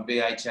shot on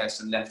VHS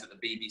and left at the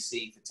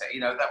BBC for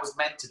that was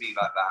meant to be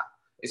like that.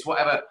 It's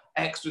whatever.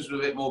 Extras were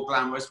a bit more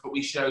glamorous, but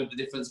we showed the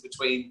difference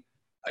between,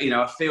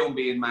 a film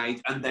being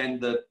made and then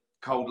the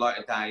cold light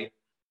of day.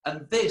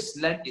 And this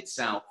lent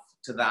itself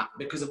to that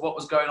because of what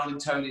was going on in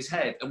Tony's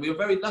head. And we were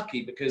very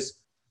lucky because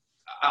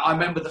I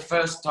remember the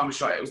first time I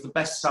shot it, it was the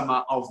best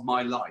summer of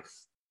my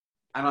life.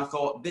 And I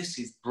thought, this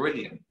is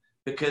brilliant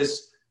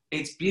because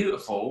it's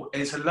beautiful.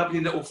 It's a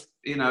lovely little,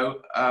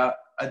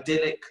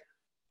 idyllic,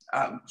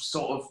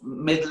 sort of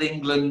Middle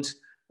England,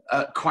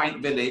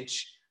 quaint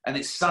village. And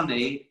it's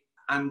sunny.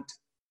 And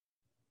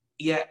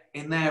yet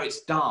in there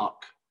it's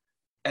dark,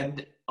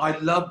 and I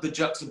love the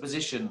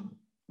juxtaposition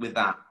with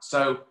that.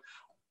 So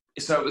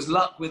it was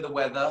luck with the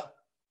weather.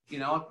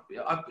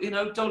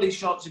 Dolly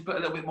shots, you put a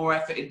little bit more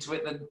effort into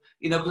it than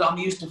because I'm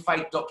used to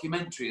fake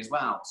documentary as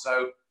well.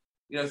 So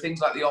things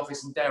like The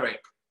Office and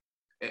Derek,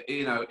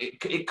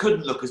 it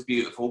couldn't look as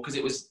beautiful because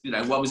it was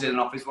one was in an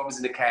office, one was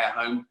in a care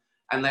home,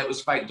 and there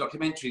was fake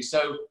documentary.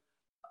 So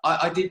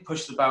I did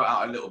push the boat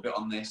out a little bit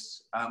on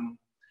this.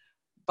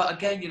 But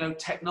again,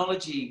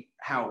 technology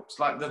helps.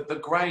 Like the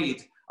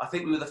grade, I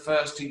think we were the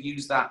first to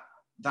use that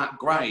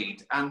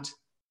grade, and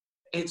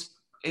it's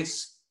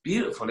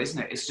beautiful,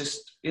 isn't it? It's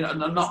just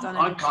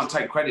I can't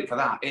take credit for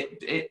that.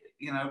 It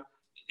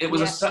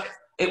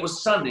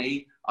was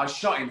sunny. I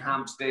shot in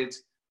Hampstead.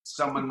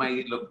 Someone made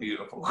it look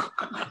beautiful.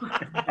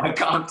 I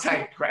can't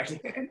take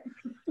credit.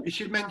 You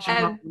should mention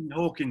Martin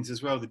Hawkins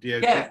as well, the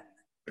DOP. Yeah.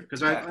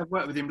 Because I've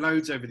worked with him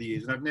loads over the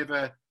years, and I've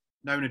never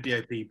known a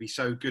DOP be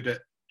so good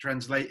at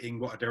translating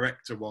what a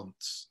director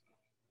wants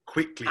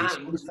quickly.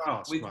 And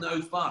fast, with no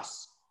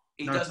fuss.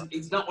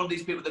 He's not one of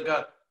these people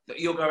that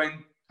you're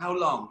going, how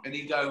long? And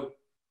he go,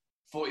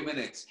 40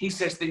 minutes. He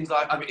says things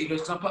like, he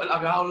goes, I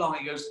go, how long?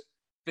 He goes,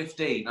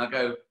 15. I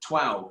go,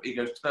 12. He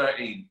goes,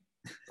 13.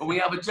 And we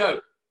have a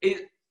joke.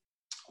 We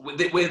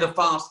are the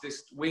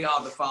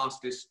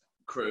fastest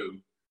crew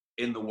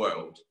in the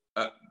world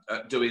at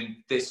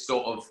doing this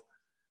sort of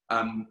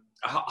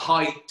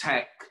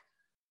high-tech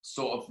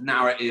sort of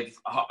narrative,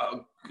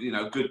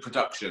 good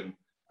production.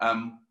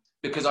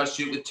 Because I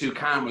shoot with 2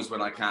 cameras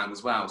when I can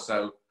as well.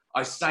 So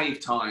I save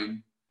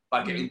time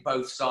by getting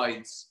both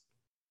sides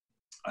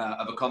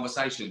of a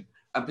conversation,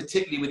 and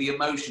particularly with the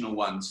emotional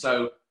one.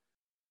 So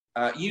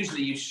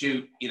usually you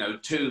shoot,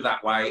 2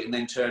 that way and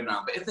then turn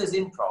around. But if there's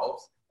improv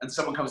and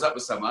someone comes up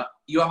with something,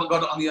 you haven't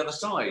got it on the other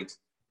side.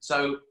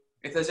 So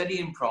if there's any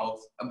improv,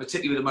 and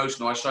particularly with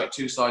emotional, I shoot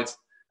 2 sides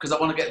because I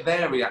want to get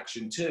their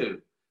reaction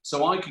too.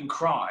 So I can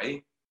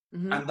cry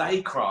and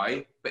they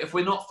cry, but if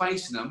we're not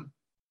facing them,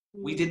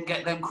 we didn't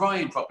get them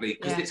crying properly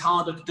because it's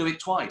harder to do it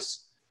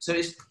twice. So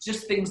it's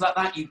just things like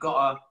that.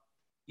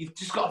 You've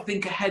just got to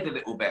think ahead a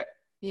little bit,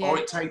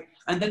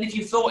 and then if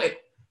you thought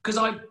it, because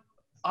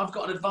I've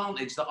got an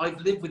advantage that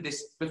I've lived with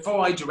this before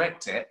I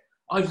direct it.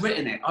 I've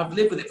written it. I've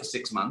lived with it for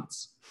 6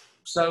 months.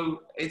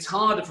 So it's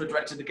harder for a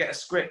director to get a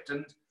script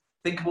and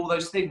think of all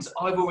those things.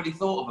 I've already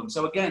thought of them.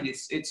 So again,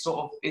 it's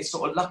sort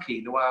of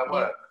lucky the way I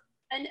work.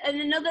 And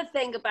another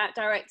thing about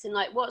directing,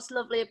 like what's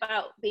lovely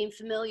about being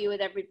familiar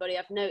with everybody,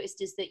 I've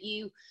noticed, is that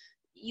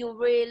you're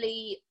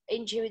really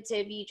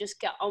intuitive. You just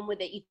get on with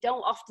it. You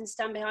don't often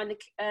stand behind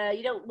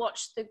you don't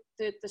watch the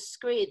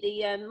screen,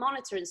 the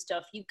monitor and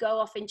stuff. You go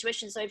off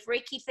intuition. So if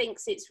Ricky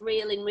thinks it's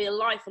real in real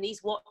life and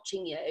he's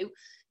watching you,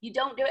 you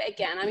don't do it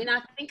again. I mean,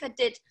 I think I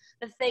did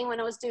the thing when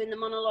I was doing the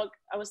monologue.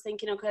 I was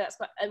thinking, okay, that's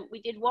what, and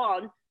we did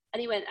one. And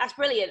he went, that's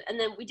brilliant. And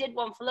then we did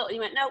one for Little. And he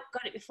went, no,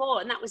 got it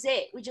before. And that was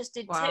it. We just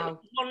did 2, 1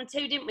 and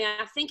 2, didn't we?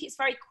 I think it's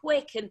very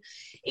quick. And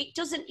it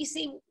doesn't, you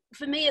see,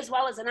 for me as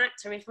well as an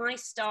actor, if I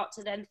start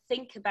to then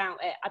think about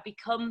it,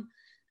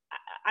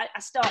 I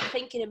start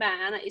thinking about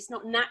it, and it's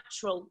not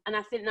natural. And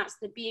I think that's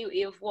the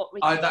beauty of what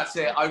that's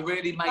it. I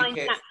really make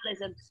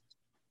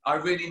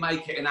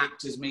it an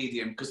actor's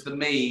medium, because for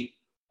me,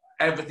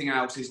 everything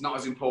else is not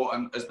as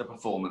important as the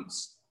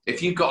performance.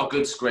 If you've got a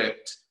good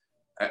script,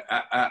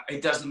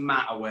 it doesn't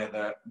matter where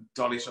the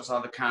dolly shots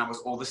are, the cameras,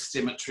 or the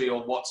symmetry,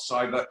 or what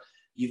side, but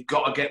you've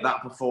got to get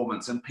that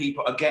performance. And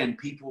people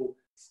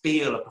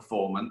feel a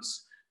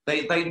performance.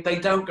 They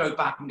don't go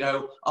back and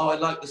go, oh, I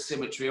like the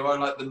symmetry, or I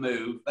like the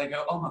move. They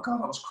go, oh my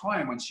God, I was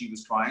crying when she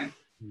was crying.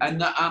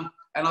 And I've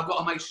got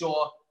to make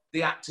sure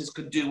the actors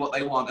can do what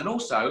they want. And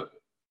also,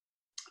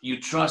 you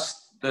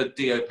trust the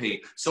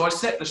DOP. So I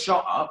set the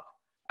shot up,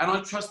 and I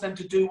trust them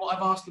to do what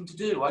I've asked them to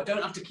do. I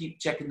don't have to keep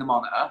checking the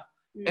monitor.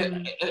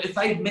 If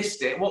they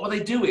missed it, what were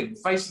they doing?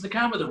 Facing the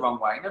camera the wrong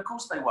way? And of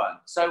course they weren't.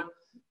 So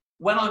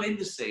when I'm in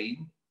the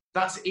scene,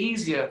 that's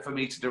easier for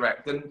me to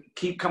direct than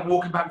keep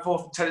walking back and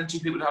forth and telling 2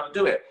 people how to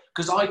do it,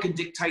 because I can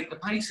dictate the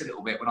pace a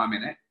little bit when I'm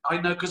in it.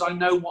 Because I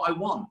know what I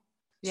want.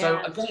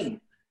 So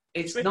again,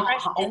 it's not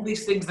all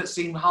these things that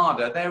seem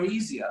harder, they're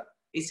easier.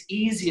 It's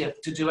easier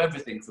to do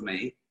everything for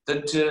me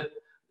than to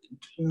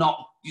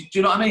not. Do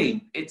you know what I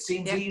mean? It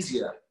seems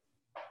easier.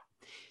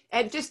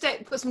 Just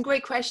got some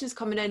great questions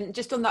coming in,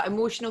 just on that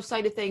emotional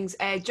side of things.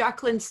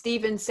 Jacqueline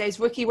Stevens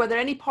says, Ricky, were there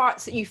any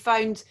parts that you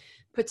found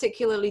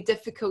particularly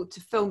difficult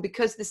to film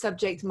because the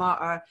subject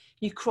matter?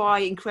 You cry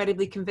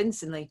incredibly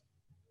convincingly.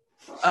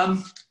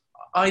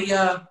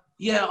 I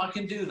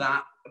can do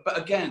that. But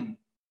again,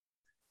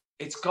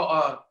 it's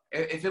got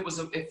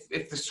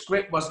if the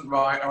script wasn't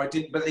right, or I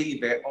didn't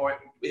believe it, or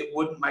it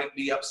wouldn't make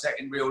me upset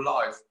in real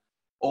life,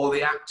 or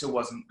the actor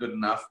wasn't good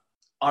enough,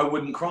 I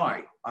wouldn't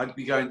cry. I'd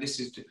be going,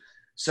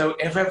 so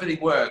if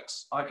everything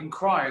works, I can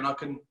cry, and I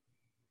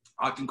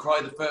can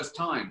cry the first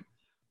time.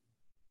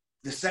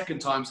 The second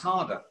time's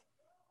harder,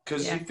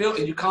 because you feel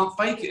it, you can't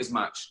fake it as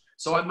much.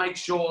 So I make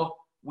sure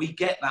we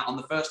get that on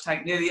the first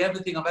take. Nearly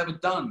everything I've ever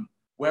done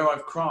where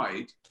I've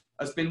cried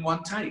has been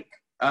one take.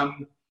 There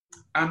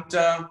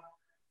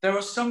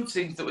are some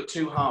things that were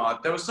too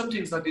hard. There were some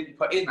things I didn't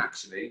put in,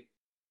 actually,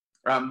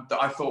 that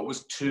I thought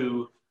was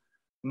too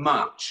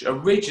much.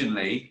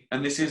 Originally,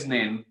 and this isn't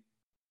in,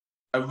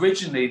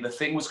 originally the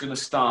thing was going to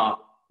start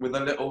with a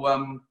little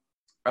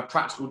a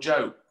practical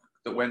joke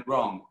that went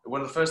wrong.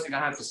 One of the first things I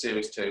had for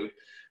series 2,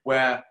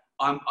 where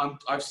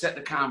I've set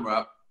the camera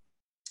up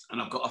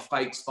and I've got a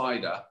fake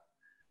spider,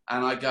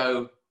 and I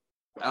go,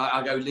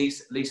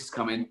 Lisa's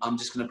coming, I'm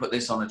just going to put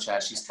this on a chair.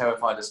 She's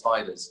terrified of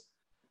spiders.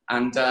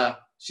 And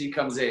she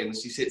comes in,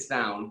 she sits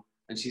down,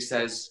 and she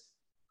says,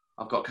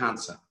 I've got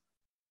cancer.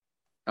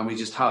 And we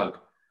just hug.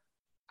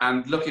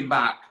 And looking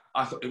back,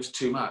 I thought it was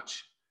too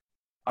much.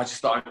 I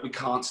just thought, we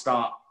can't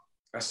start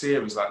a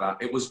series like that.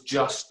 It was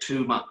just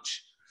too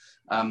much.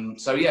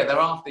 So yeah, there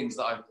are things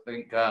that I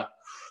think, to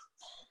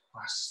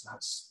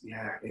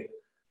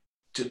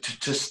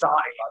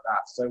start it like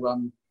that. So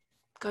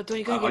God, don't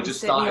you go I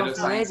just started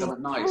saying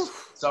something nice.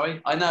 Oof.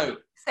 Sorry, I know.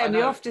 Setting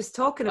me off just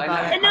talking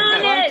about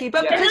it.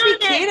 But because we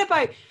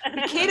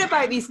care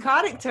about these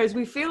characters,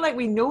 we feel like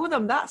we know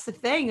them. That's the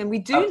thing, and we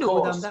do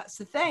know them. That's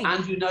the thing.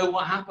 And you know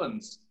what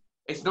happens.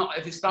 It's not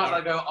if it starts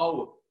like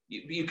go,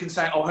 you can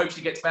say, oh, hope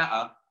she gets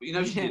better, but you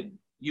know she didn't.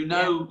 You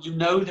know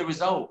the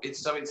result.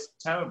 It's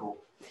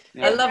terrible.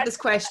 Yeah. I love this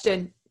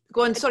question.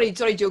 Go on, sorry,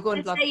 Joe, go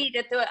on.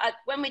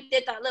 When we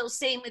did that little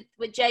scene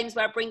with James,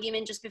 where I bring him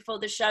in just before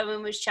the show,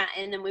 and we was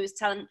chatting, and we was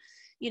telling,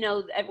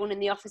 everyone in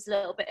the office a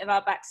little bit of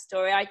our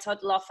backstory. I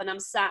toddle off, and I'm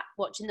sat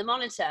watching the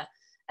monitor,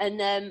 and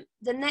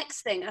the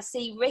next thing I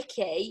see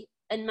Ricky,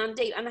 and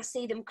Mandeep, and I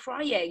see them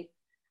crying.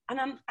 And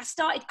I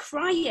started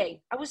crying.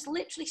 I was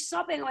literally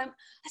sobbing. I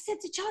said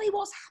to Charlie,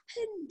 what's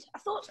happened? I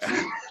thought...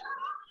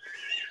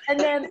 And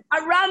then I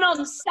ran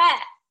on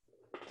set.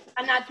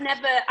 And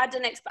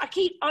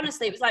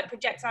honestly, it was like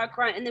projectile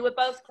crying. And they were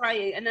both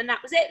crying. And then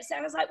that was it. So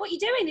I was like, what are you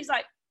doing? He's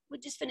like, we're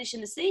just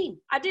finishing the scene.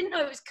 I didn't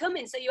know it was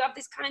coming. So you have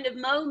this kind of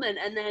moment.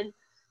 And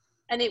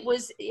it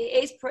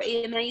is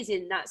pretty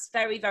amazing. That's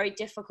very, very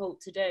difficult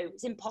to do.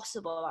 It's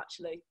impossible,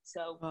 actually.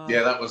 So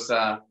yeah, that was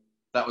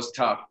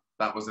tough.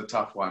 That was a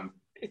tough one.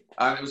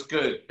 And it was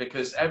good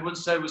because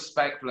everyone's so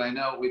respectful. They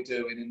know what we're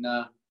doing,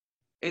 and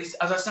it's,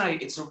 as I say,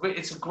 it's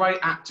a great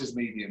actors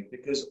medium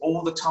because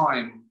all the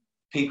time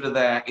people are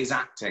there is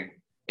acting.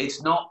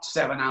 It's not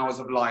 7 hours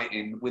of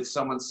lighting with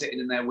someone sitting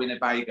in their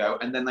Winnebago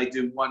and then they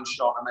do one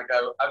shot and they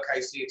go,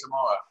 okay, see you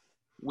tomorrow.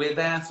 We're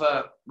there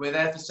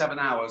for 7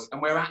 hours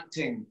and we're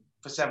acting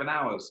for 7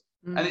 hours,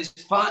 and it's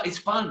fun. It's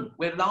fun.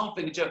 We're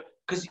laughing and joking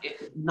because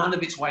none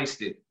of it's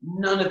wasted.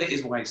 None of it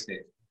is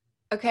wasted.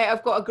 Okay,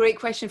 I've got a great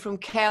question from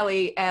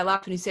Kelly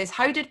Lappin, who says,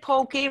 how did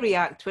Paul Kay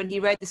react when he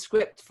read the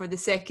script for the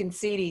second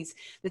series?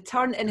 The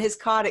turn in his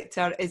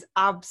character is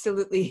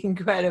absolutely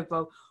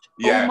incredible.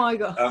 Yeah. Oh my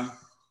God.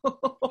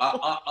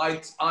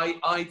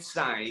 I'd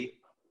say,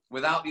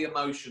 without the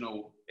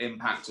emotional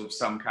impact of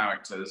some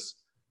characters,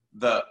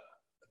 that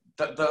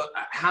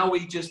how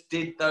he just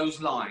did those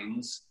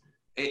lines,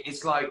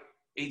 it's like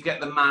he'd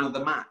get the man of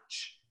the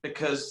match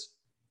because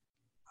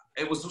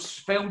it was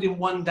filmed in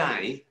one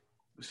day.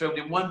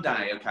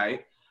 Okay,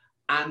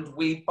 and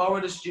we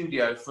borrowed a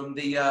studio from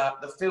the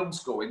film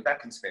school in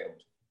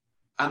Beaconsfield,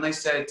 and they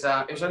said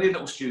it was only a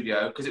little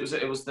studio because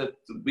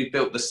we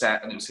built the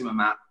set and it was him and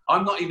Matt.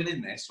 I'm not even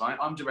in this, right?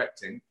 I'm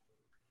directing,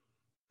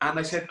 and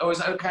they said, "Oh, is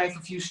it okay if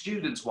a few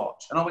students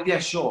watch?" And I went, "Yeah,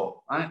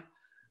 sure." Right.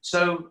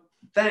 So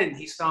then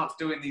he starts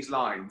doing these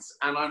lines,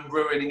 and I'm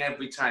ruining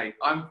every take.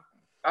 I'm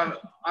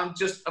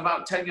just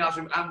about 10 yards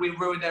from, and we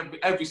ruined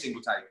every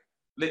single take,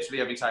 literally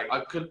every take.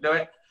 I couldn't do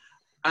it.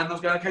 And I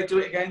was going, okay, do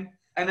it again.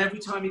 And every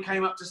time he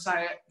came up to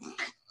say it,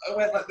 I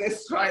went like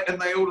this, right?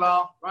 And they all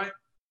laughed, right?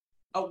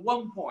 At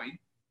one point,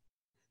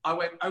 I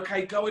went,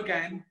 okay, go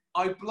again.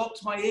 I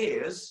blocked my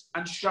ears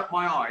and shut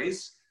my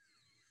eyes,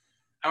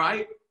 all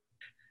right?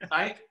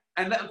 Right?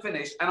 And let them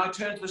finish. And I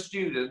turned to the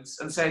students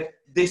and said,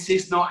 this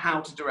is not how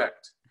to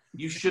direct.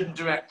 You shouldn't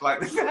direct like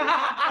this.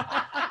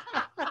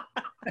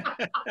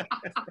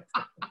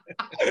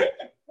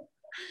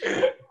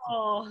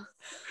 Oh.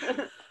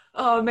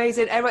 Oh,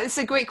 amazing. It's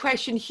a great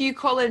question. Hugh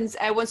Collins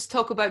wants to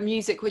talk about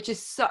music, which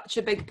is such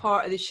a big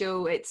part of the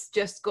show. It's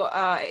just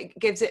got, it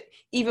gives it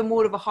even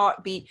more of a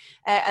heartbeat.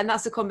 And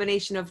that's a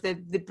combination of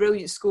the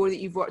brilliant score that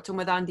you've worked on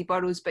with Andy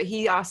Burrows. But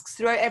he asks,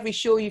 throughout every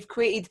show you've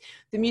created,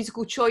 the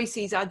musical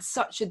choices add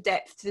such a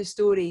depth to the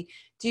story.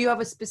 Do you have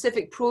a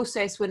specific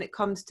process when it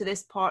comes to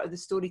this part of the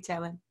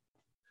storytelling?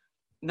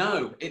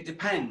 No, it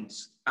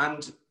depends.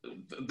 And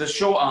the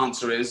short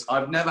answer is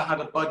I've never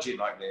had a budget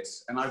like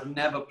this, and I've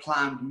never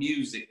planned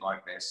music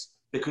like this,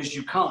 because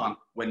you can't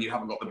when you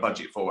haven't got the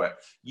budget for it.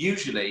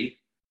 Usually,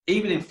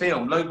 even in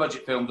film, low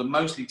budget films and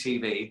mostly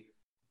TV,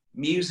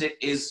 music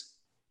is,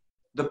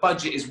 the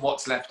budget is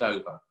what's left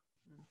over.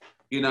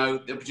 You know,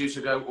 the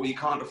producer go, well, you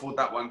can't afford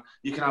that one.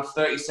 You can have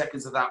 30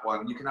 seconds of that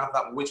one. You can have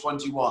that one. Which one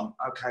do you want?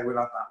 Okay, we'll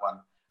have that one.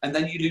 And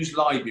then you lose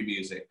library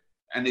music,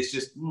 and it's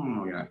just,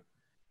 you know.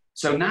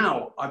 So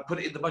now I put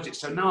it in the budget.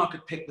 So now I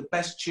could pick the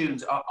best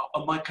tunes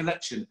of my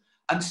collection.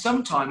 And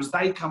sometimes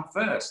they come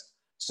first.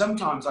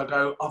 Sometimes I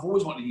go, I've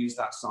always wanted to use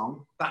that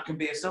song. That can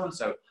be a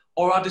so-and-so.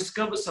 Or I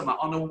discover something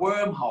on a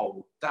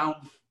wormhole down,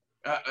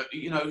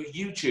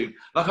 YouTube.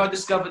 Like I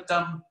discovered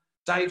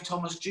Dave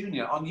Thomas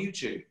Jr. on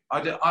YouTube.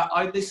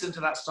 I listened to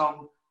that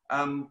song,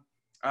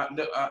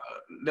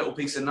 Little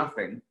Piece of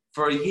Nothing,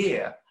 for a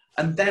year.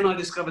 And then I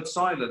discovered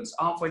Silence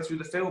halfway through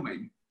the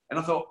filming. And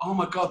I thought, oh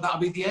my God, that'll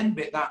be the end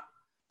bit.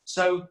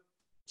 So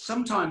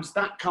sometimes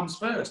that comes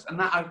first, and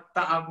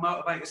that'll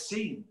motivate a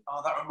scene.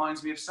 Oh, that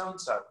reminds me of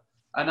so-and-so.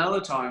 And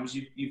other times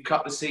you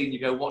cut the scene, you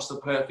go, what's the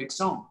perfect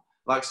song?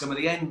 Like some of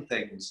the end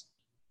things.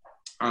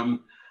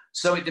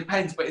 So it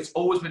depends, but it's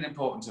always been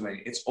important to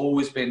me. It's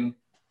always been,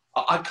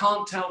 I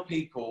can't tell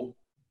people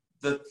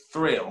the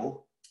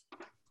thrill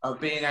of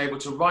being able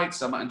to write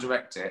something and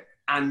direct it,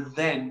 and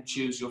then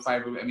choose your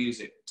favourite bit of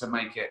music to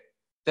make it.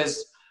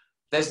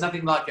 There's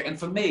nothing like it. And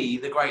for me,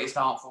 the greatest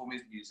art form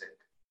is music.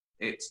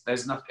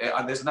 There's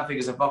nothing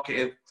as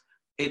evocative.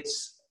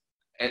 It's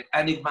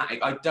enigmatic.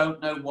 I don't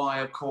know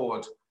why a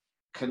chord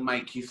can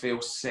make you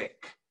feel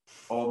sick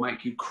or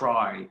make you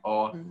cry,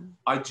 or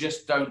I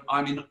just don't.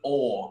 I'm in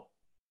awe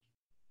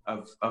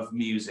of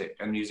music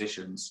and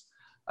musicians,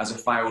 as a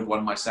failed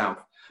one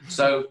myself.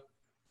 So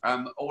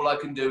all I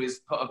can do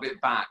is put a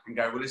bit back and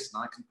go, well, listen,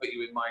 I can put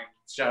you in my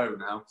show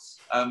now.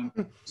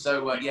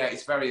 Yeah,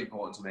 it's very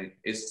important to me.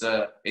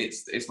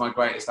 It's my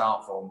greatest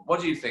art form.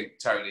 What do you think,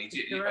 Tony?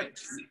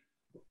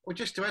 Well,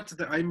 just to add to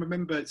that, I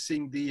remember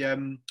seeing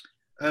the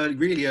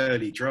really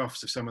early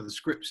drafts of some of the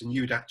scripts, and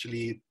you'd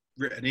actually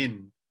written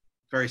in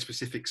very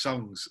specific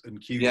songs and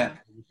cues Yeah.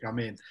 that would come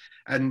in.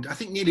 And I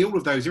think nearly all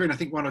of those are in. I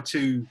think one or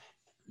two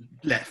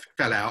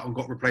fell out and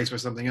got replaced by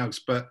something else,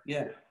 but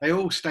Yeah. they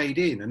all stayed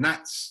in, and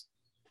that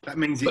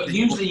means But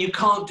usually you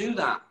can't do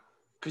that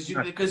because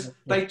No. because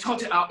they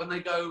tot it up and they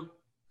go,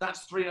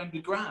 that's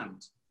 300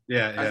 grand.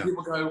 yeah. And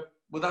people go,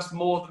 well, that's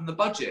more than the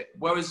budget.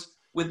 Whereas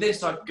with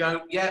this, I'd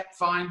go, yeah,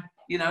 fine.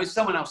 You know, it's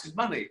someone else's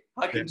money.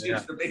 I can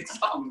choose the big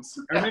songs.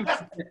 I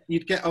remember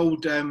you'd get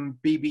old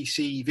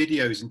BBC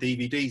videos and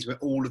DVDs where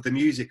all of the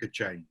music had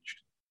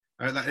changed.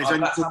 There's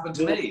only that's happened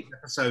to me.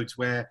 episodes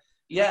where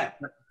Yeah.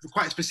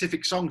 quite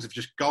specific songs have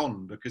just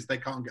gone because they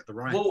can't get the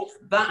rights. Well,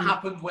 that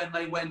happened when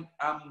they went,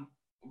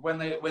 when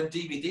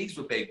DVDs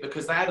were big,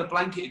 because they had a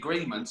blanket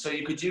agreement, so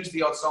you could use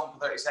the odd song for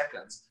 30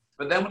 seconds.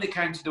 But then when it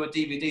came to do a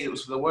DVD that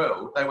was for the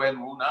world, they went,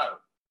 well,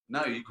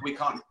 no, we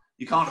can't.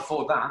 You can't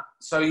afford that.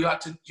 So you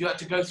had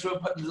to go through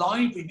and put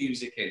library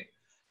music in.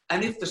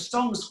 And if the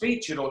song's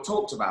featured or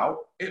talked about,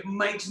 it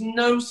makes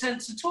no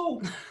sense at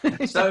all.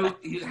 So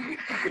it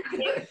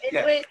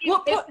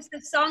was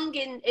the song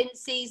in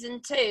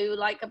season 2,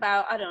 like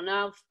about, I don't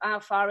know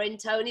how far in,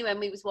 Tony, when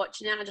we was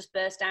watching it, I just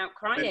burst out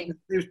crying.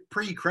 It was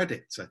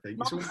pre-credits, I think.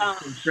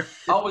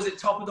 Oh, was it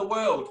Top of the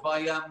World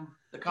by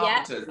the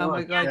Carpenters? Oh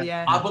my God,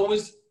 yeah. I've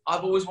always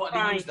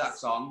wanted to use that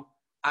song,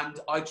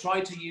 and I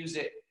tried to use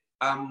it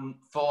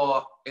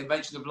for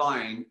Invention of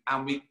Lying,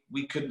 and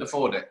we couldn't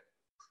afford it.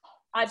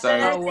 I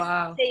burst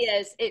into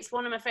tears. It's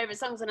one of my favourite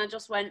songs, and I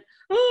just went,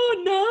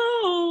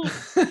 oh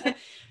no!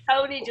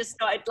 Tony just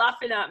started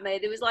laughing at me.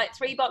 There was like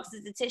 3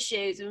 boxes of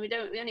tissues, and we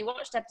only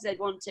watched episode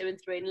 1, 2, and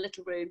 3 in a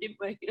little room, didn't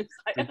we?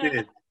 We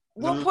did.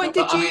 What point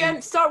did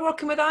you start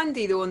working with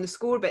Andy though on the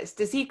score bits?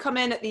 Does he come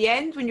in at the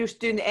end when you're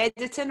doing the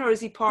editing, or is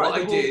he part of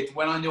the whole... I did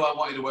when I knew I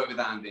wanted to work with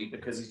Andy,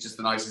 because he's just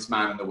the nicest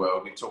man in the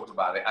world. We've talked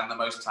about it, and the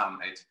most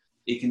talented.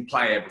 He can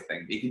play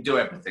everything. He can do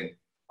everything.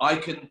 I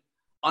can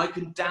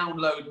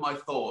download my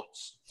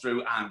thoughts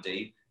through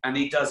Andy, and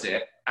he does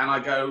it, and I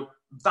go,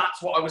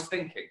 that's what I was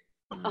thinking.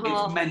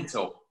 It's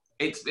mental.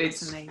 It's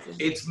amazing.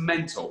 It's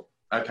mental.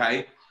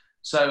 Okay,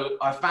 so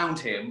I found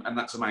him, and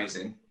that's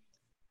amazing.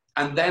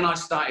 And then I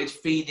started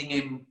feeding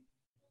him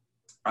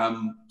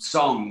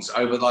songs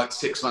over like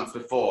 6 months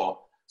before.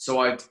 So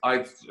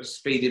I'd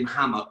feed him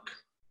Hammock,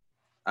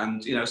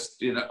 and you know,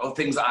 or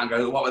things like that. And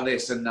go, what were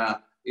this? And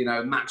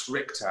Max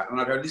Richter,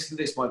 and I go, listen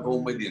to this by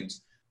Vaughan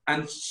Williams.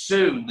 And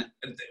soon,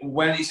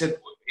 when he said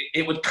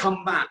it would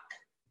come back,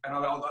 and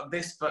I go,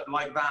 this, but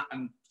like that,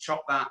 and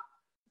chop that.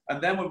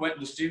 And then we went to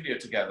the studio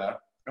together,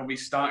 and we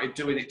started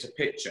doing it to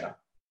picture.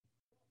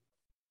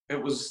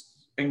 It was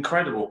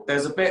incredible.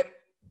 There's a bit,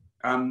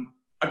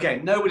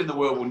 again, nobody in the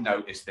world will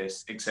notice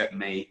this except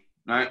me,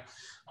 right?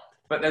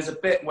 But there's a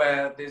bit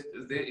where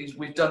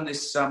we've done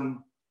this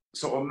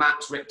sort of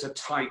Max Richter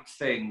type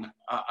thing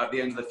at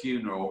the end of the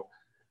funeral,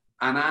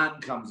 and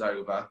Anne comes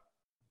over,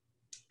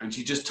 and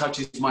she just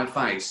touches my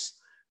face,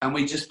 and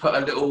we just put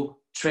a little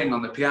string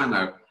on the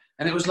piano,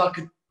 and it was like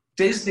a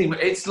Disney.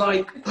 It's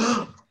like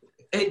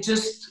it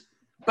just,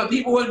 but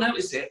people won't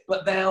notice it,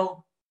 but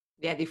they'll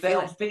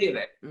feel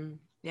it.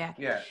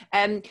 Yeah.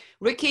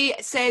 Ricky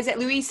says,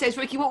 Louise says,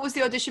 Ricky, what was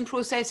the audition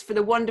process for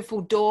the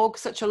wonderful dog?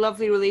 Such a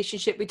lovely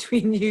relationship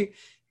between you.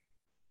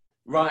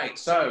 Right.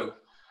 So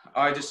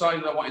I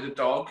decided I wanted a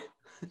dog.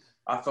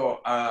 I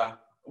thought,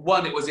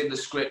 one, it was in the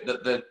script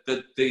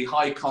that the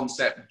high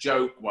concept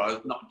joke was,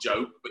 not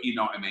joke, but you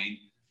know what I mean,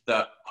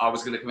 that I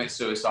was going to commit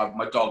suicide.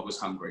 My dog was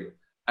hungry.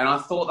 And I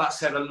thought that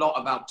said a lot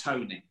about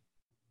Tony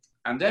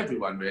and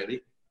everyone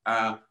really.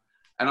 And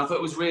I thought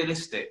it was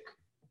realistic,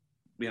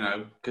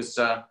 because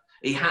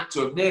he had to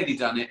have nearly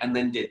done it and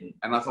then didn't.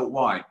 And I thought,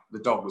 why? The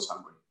dog was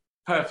hungry.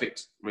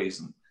 Perfect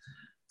reason.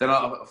 Then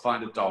I'll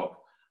find a dog.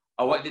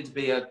 I wanted it to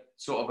be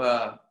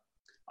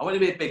I wanted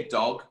to be a big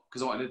dog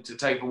because I wanted to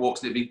take for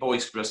walks and it'd be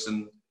boisterous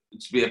and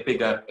to be a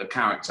bigger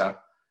character.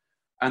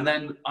 And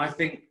then I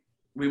think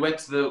we went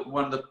to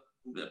one of the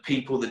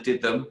people that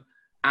did them,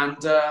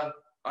 and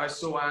I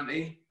saw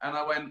Auntie and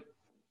I went,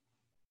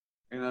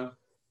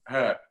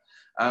 her.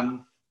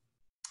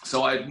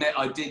 So I admit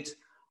I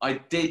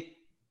did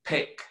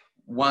pick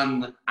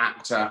one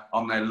actor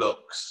on their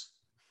looks,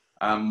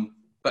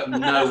 but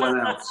no one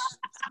else.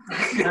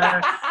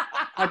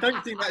 I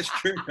don't think that's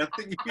true. I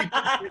think you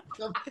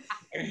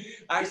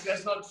Actually,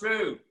 that's not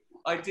true.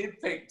 I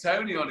did pick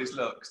Tony on his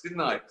looks,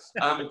 didn't I?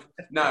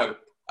 No.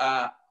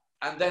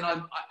 And then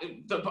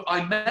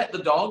I met the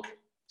dog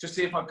to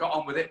see if I got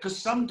on with it, because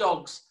some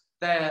dogs,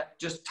 they're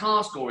just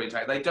task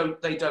oriented. They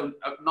don't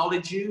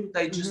acknowledge you.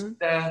 They just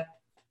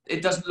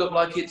it doesn't look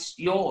like it's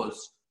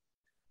yours.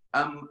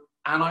 And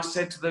I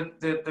said to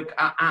the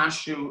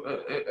Ash, who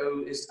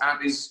is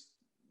Andy's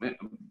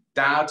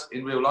dad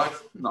in real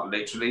life, not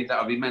literally,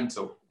 that would be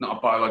mental, not a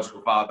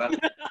biological father.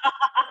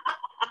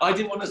 I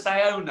didn't want to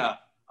say owner.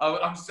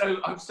 I'm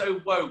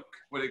so woke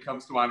when it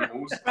comes to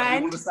animals. I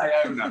didn't want to say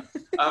owner.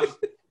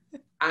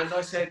 And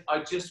I said, I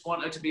just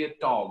want her to be a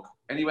dog.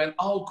 And he went,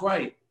 oh,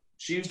 great.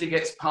 She usually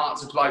gets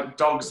parts of like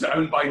dogs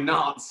owned by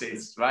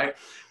Nazis, right?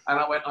 And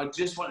I went, I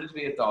just wanted to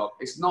be a dog.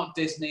 It's not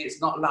Disney, it's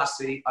not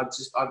Lassie. I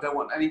don't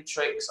want any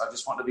tricks. I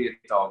just want to be a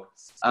dog.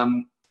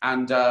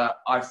 And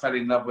I fell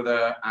in love with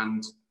her,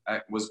 and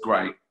it was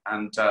great.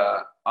 And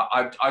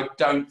I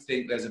don't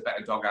think there's a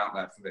better dog out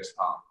there for this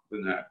part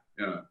than her,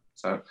 you know.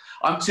 So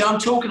I'm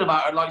talking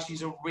about her like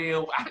she's a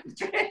real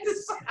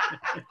actress.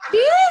 She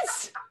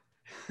is.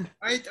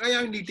 I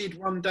only did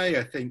one day,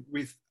 I think,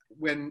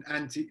 when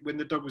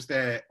the dog was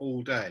there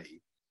all day,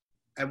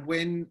 and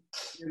when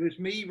it was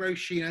me,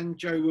 Roisin, and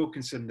Joe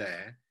Wilkinson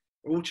there,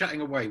 all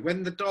chatting away.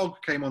 When the dog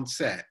came on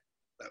set,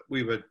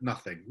 we were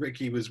nothing.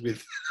 Ricky was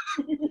with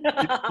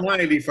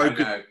highly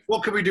focused.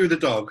 What can we do with the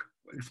dog?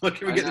 What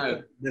can we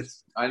get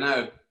this? I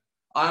know.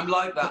 I'm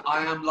like that.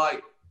 I am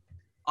like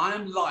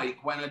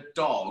when a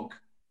dog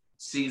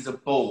sees a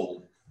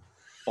ball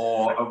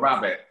or a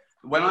rabbit.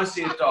 When I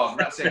see a dog,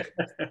 that's it.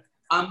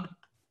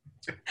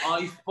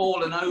 I've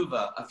fallen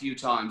over a few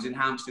times in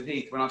Hampstead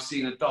Heath when I've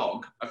seen a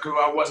dog because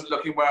I wasn't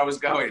looking where I was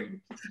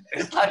going.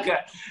 It's like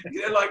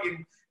like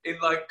in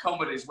like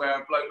comedies where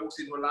a bloke walks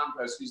into a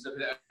lamppost who's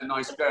looking at a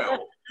nice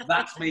girl.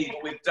 That's me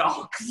with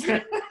dogs.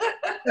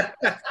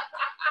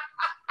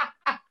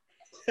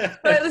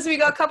 Right, listen, we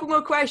got a couple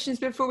more questions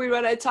before we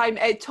run out of time.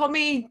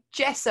 Tommy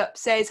Jessup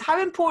says,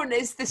 how important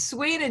is the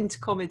swearing to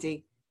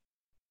comedy?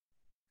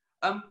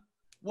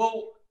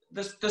 Well,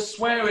 the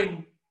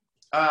swearing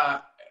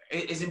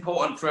is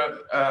important for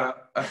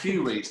a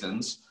few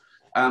reasons.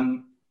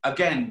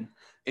 Again,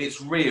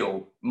 it's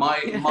real.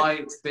 My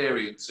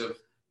experience of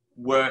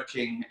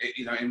working,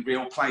 you know, in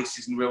real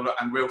places and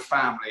real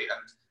family,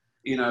 and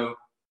you know,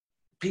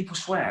 people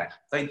swear.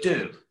 They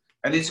do,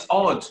 and it's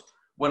odd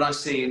when I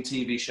see in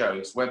TV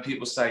shows where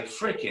people say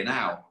 "frickin'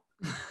 hell"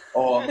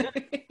 or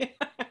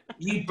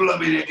 "you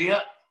blooming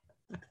idiot,"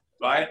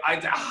 right? I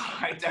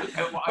don't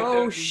know what I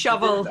don't need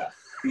shovel. To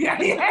do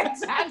that. Yeah,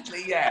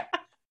 exactly. Yeah,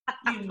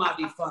 you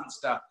muddy fun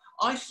stuff.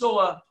 I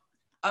saw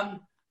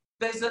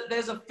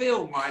there's a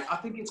film, right? I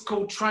think it's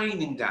called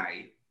Training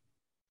Day,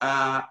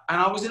 and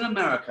I was in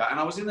America and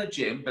I was in the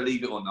gym,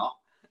 believe it or not,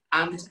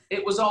 and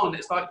it was on.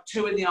 It's like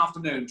 2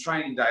 PM,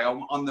 Training Day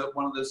on one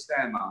of the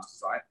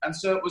Stairmasters, right? And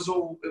so it was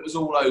all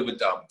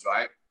overdubbed,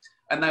 right?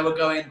 And they were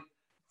going,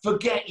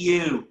 "Forget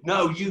you,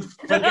 no, you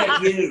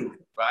forget you,"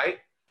 right?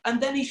 And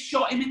then he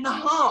shot him in the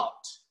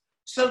heart.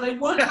 So they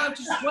weren't allowed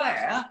to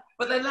swear,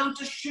 but they're allowed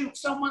to shoot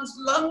someone's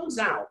lungs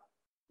out.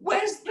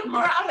 Where's the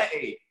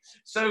morality?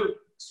 So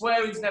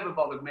swearing's never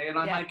bothered me, and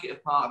I make it a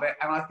part of it.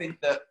 And I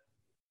think that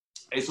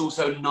it's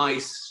also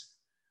nice.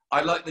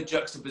 I like the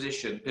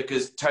juxtaposition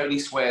because Tony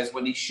swears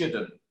when he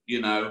shouldn't.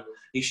 You know,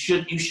 you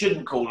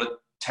shouldn't call a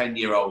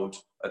 10-year-old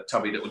a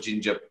tubby little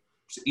ginger.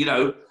 You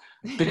know,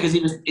 because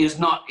he's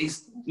not.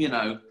 He's, you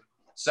know.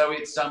 So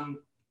it's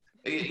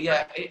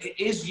it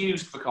is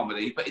used for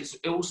comedy, but it's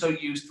also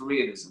used for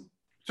realism.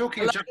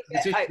 Talking of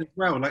juxtaposition as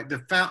well, like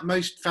the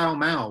most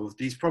foul-mouthed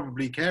is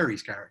probably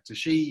Carey's character.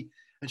 She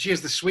has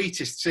the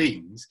sweetest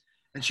scenes,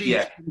 and she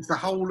the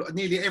whole,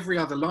 nearly every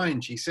other line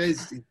she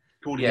says is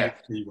calling it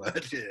a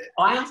T-word.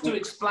 I have to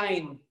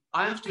explain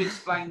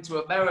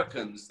to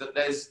Americans that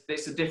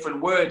there's a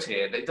different word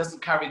here that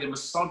doesn't carry the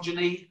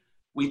misogyny.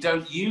 We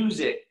don't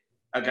use it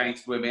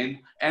against women,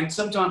 and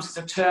sometimes it's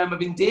a term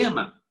of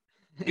endearment.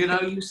 You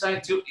know, you say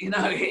it to, you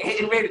know,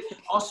 really,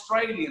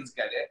 Australians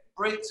get it.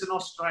 Brits and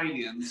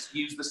Australians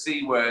use the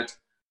C word.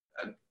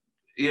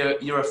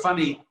 You're a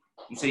funny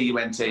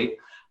C-U-N-T.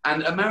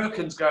 And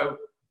Americans go,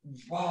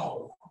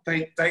 whoa,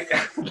 they don't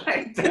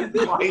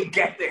quite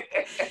get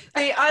it.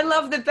 Hey, I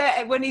love the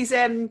bit when he's,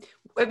 it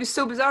was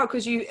so bizarre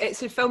because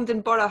it's filmed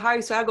in Borough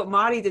House, so I got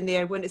married in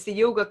there when it's the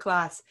yoga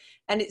class.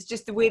 And it's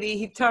just the way that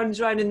he turns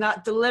around and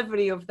that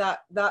delivery of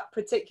that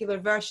particular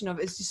version of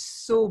it is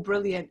just so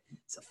brilliant.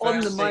 It's on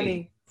the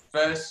money.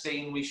 First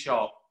scene we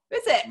shot.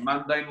 Is it?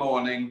 Monday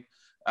morning,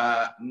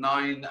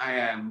 9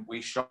 AM,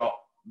 we shot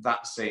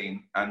that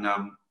scene. And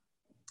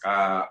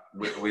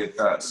with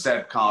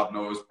Seb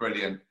Cardinal, it was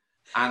brilliant.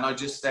 And I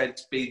just said,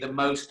 be the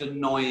most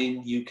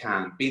annoying you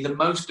can. Be the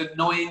most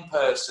annoying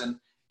person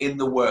in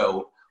the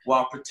world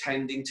while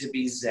pretending to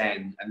be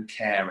zen and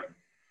caring.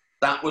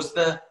 That was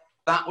the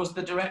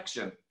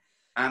direction.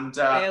 And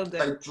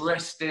they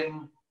dressed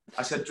him.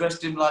 I said,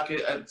 dressed him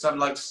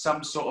like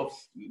some sort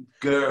of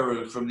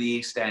guru from the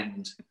East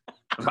End,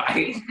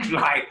 right?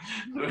 like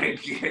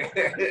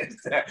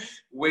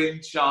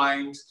wind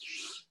chimes,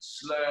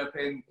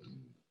 slurping.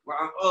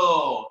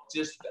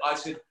 I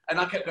said, and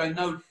I kept going,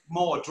 no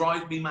more,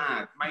 drive me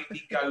mad, make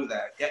me go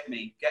there, get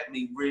me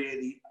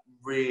really,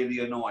 really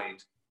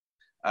annoyed.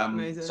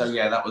 So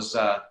yeah, that was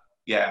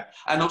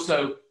and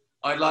also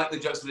I like the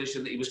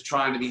juxtaposition that he was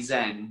trying to be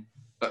zen,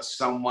 but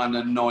someone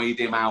annoyed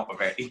him out of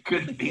it. He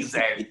couldn't be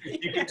zen.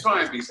 You can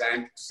try and be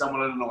zen,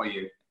 someone will annoy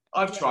you.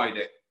 I've tried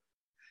it.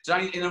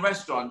 Jane, in a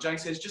restaurant, Jane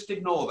says, just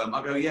ignore them.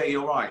 I go, yeah,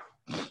 you're right.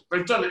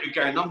 They've done it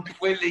again.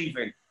 We're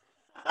leaving.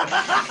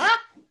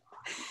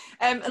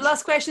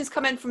 Last question's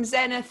come in from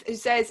Zenith, who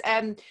says,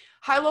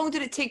 how long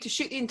did it take to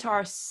shoot the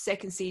entire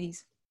second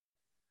series?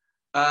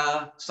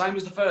 Same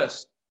as the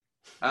first.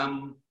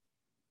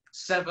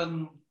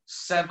 7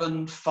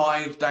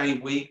 5-day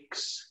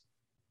weeks,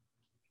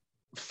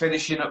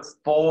 finishing at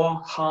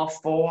 4, half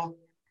 4,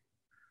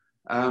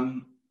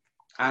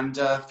 and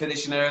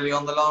finishing early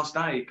on the last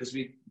day because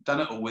we've done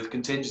it all with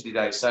contingency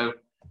days. So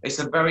it's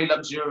a very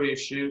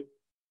luxurious shoot,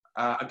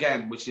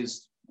 again, which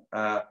is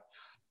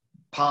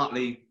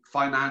partly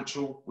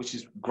financial, which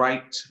is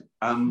great,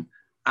 and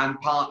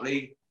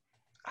partly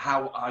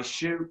how I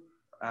shoot,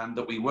 and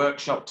that we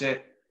workshopped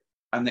it,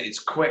 and that it's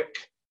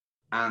quick.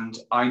 And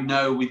I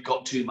know we've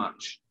got too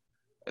much.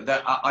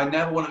 That I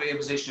never want to be in a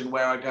position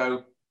where I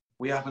go,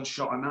 we haven't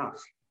shot enough.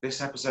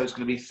 This episode's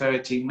going to be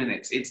 13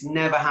 minutes. It's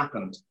never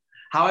happened.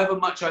 However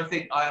much I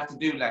think I have to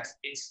do less,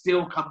 it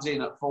still comes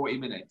in at 40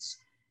 minutes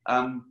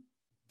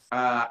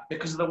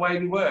because of the way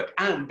we work,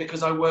 and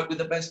because I work with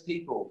the best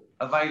people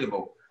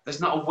available.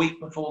 There's not a weak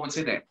performance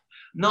in it.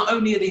 Not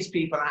only are these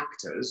people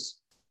actors,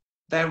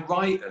 they're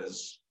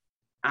writers,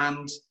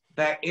 and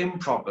they're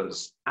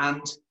improvers,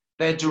 and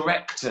they're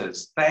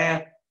directors.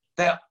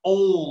 They're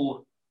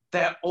all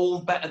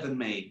better than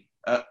me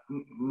at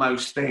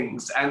most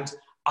things, and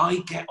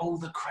I get all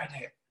the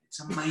credit. It's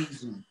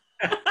amazing.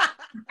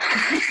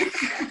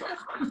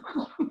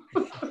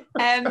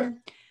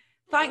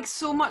 Thanks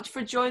so much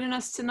for joining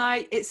us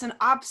tonight. It's an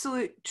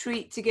absolute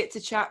treat to get to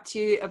chat to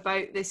you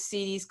about this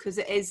series because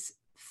it is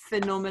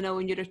phenomenal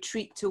and you're a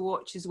treat to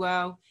watch as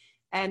well.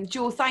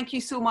 Jo, thank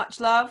you so much,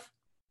 love.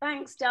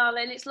 Thanks,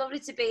 darling. It's lovely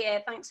to be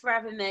here. Thanks for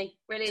having me.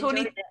 Really enjoyed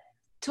it.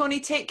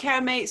 Tony, take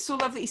care, mate. So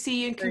lovely to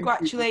see you, and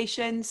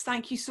congratulations.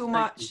 Thank you so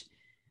much.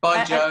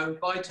 Bye, Jo.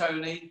 Bye,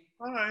 Tony.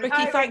 Bye.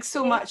 Ricky, Bye, thanks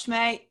so much,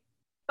 mate.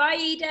 Bye,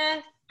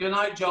 Edith. Good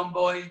night, John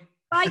Boy.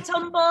 Bye,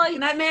 Tom Boy.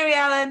 Good night, Mary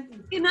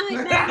Ellen. Good night,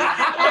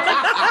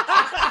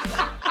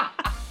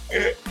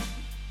 Mary.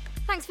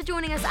 Thanks for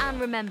joining us, and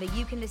remember,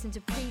 you can listen to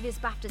previous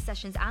BAFTA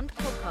sessions and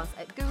podcasts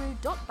at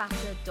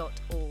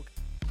guru.bafta.org.